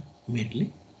हो उहाँ, उमेरले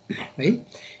है।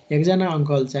 एकजना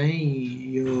अङ्कल चाहिँ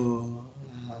यो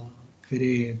के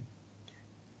अरे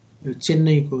यो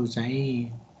चेन्नईको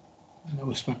चाहिँ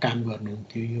उसमा काम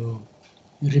गर्नुहुन्थ्यो, यो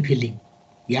रिफिलिङ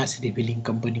ग्यास रिफिलिङ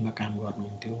कम्पनीमा काम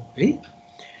गर्नुहुन्थ्यो है।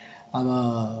 अब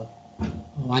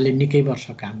उहाँले निकै वर्ष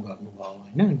काम गर्नुभयो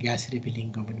होइन, gas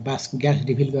refilling company. Gas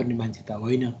refill गर्ने मान्छे त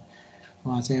होइन,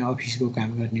 उहाँ चाहिँ अफिसको काम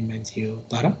गर्ने मान्छे हो।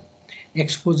 तर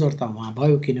एक्सपोजर त उहाँ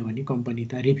भयो, किनभने कम्पनी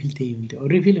त रिफिल त्यही हुन्थ्यो।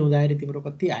 रिफिल हुँदाखेरि तिम्रो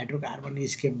कति हाइड्रोकार्बन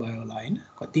स्केप भयो होला होइन,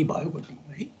 कति भयो कति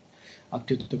है। अब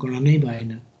त्यो त गणनै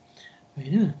भएन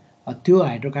होइन। त्यो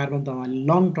हाइड्रोकार्बन त उहाँले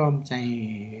लङ टर्म चाहिँ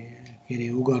के अरे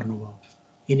उ गर्नुभयो,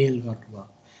 इनहेल गर्नुभयो।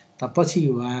 त पछि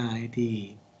उहाँ यति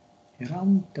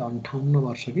अराउन्ड 58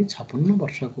 वर्ष कि 56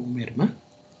 वर्षको उमेरमा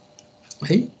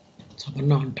है,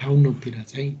 56-58तिर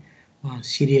चाहिँ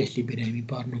सिरियसली बिरामी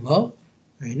पर्नुभयो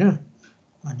होइन।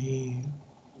 अनि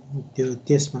त्यो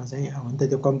त्यसमा चाहिँ अब अन्त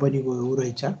त्यो कम्पनीको ऊ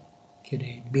रहेछ के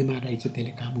अरे बिमा रहेछ,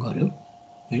 त्यसले काम गर्यो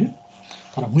होइन।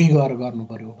 तर उहीँ गएर गर्नु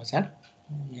पऱ्यो उपचार,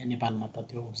 यहाँ नेपालमा त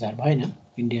त्यो उपचार भएन,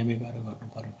 इन्डियामै गएर गर्नु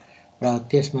पऱ्यो। र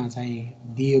त्यसमा चाहिँ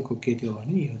दिएको के थियो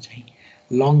भने यो चाहिँ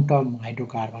लङ टर्म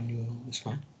हाइड्रोकार्बन यो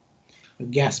उसमा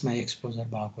ग्यासमा एक्सपोजर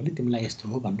भएकोले तिमीलाई यस्तो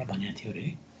हो भनेर भनेको थियो अरे।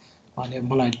 अहिले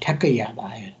मलाई ठ्याक्कै याद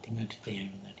आयो तिमीहरू त यहाँ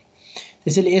हुँदाखेरि।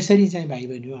 त्यसैले यसरी चाहिँ भाइ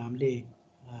बहिनी हामीले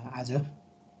आज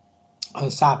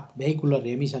साफ भेहिकुलर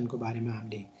एमिसनको बारेमा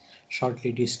हामीले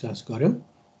सर्टली डिस्कस गऱ्यौँ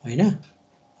होइन।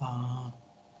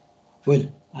 वेल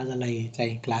आजलाई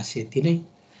चाहिँ क्लास यति नै।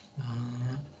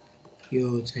 यो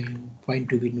चाहिँ पोइन्ट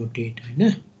टु बी नोटेड होइन,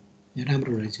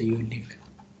 राम्रो रहेछ यो लेख,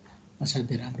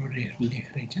 असाध्यै राम्रो लेख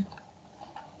रहेछ।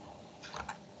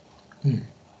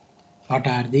 What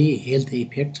are the health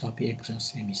effects of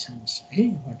exhaust emissions? है,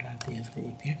 what are the health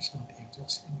effects of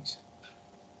exhaust emissions?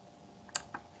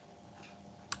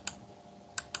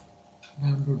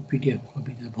 राम्रो पिडिएफ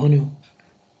कपी त भन्यो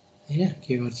होइन,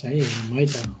 के गर्छ है मै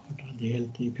त what are the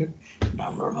health effects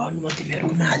download भयो भने म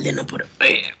तिमीहरूकोमा हालिदिनु पऱ्यो।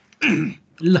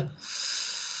 ल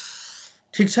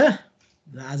ठिक छ,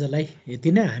 आजलाई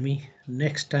यति नै। हामी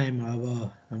नेक्स्ट टाइम अब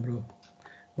हाम्रो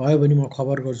भयो भने म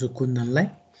खबर गर्छु कुन्दनलाई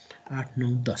 8,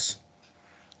 9, 10।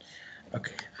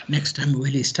 Okay, next time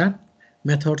we'll start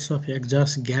methods of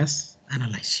exhaust gas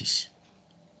analysis.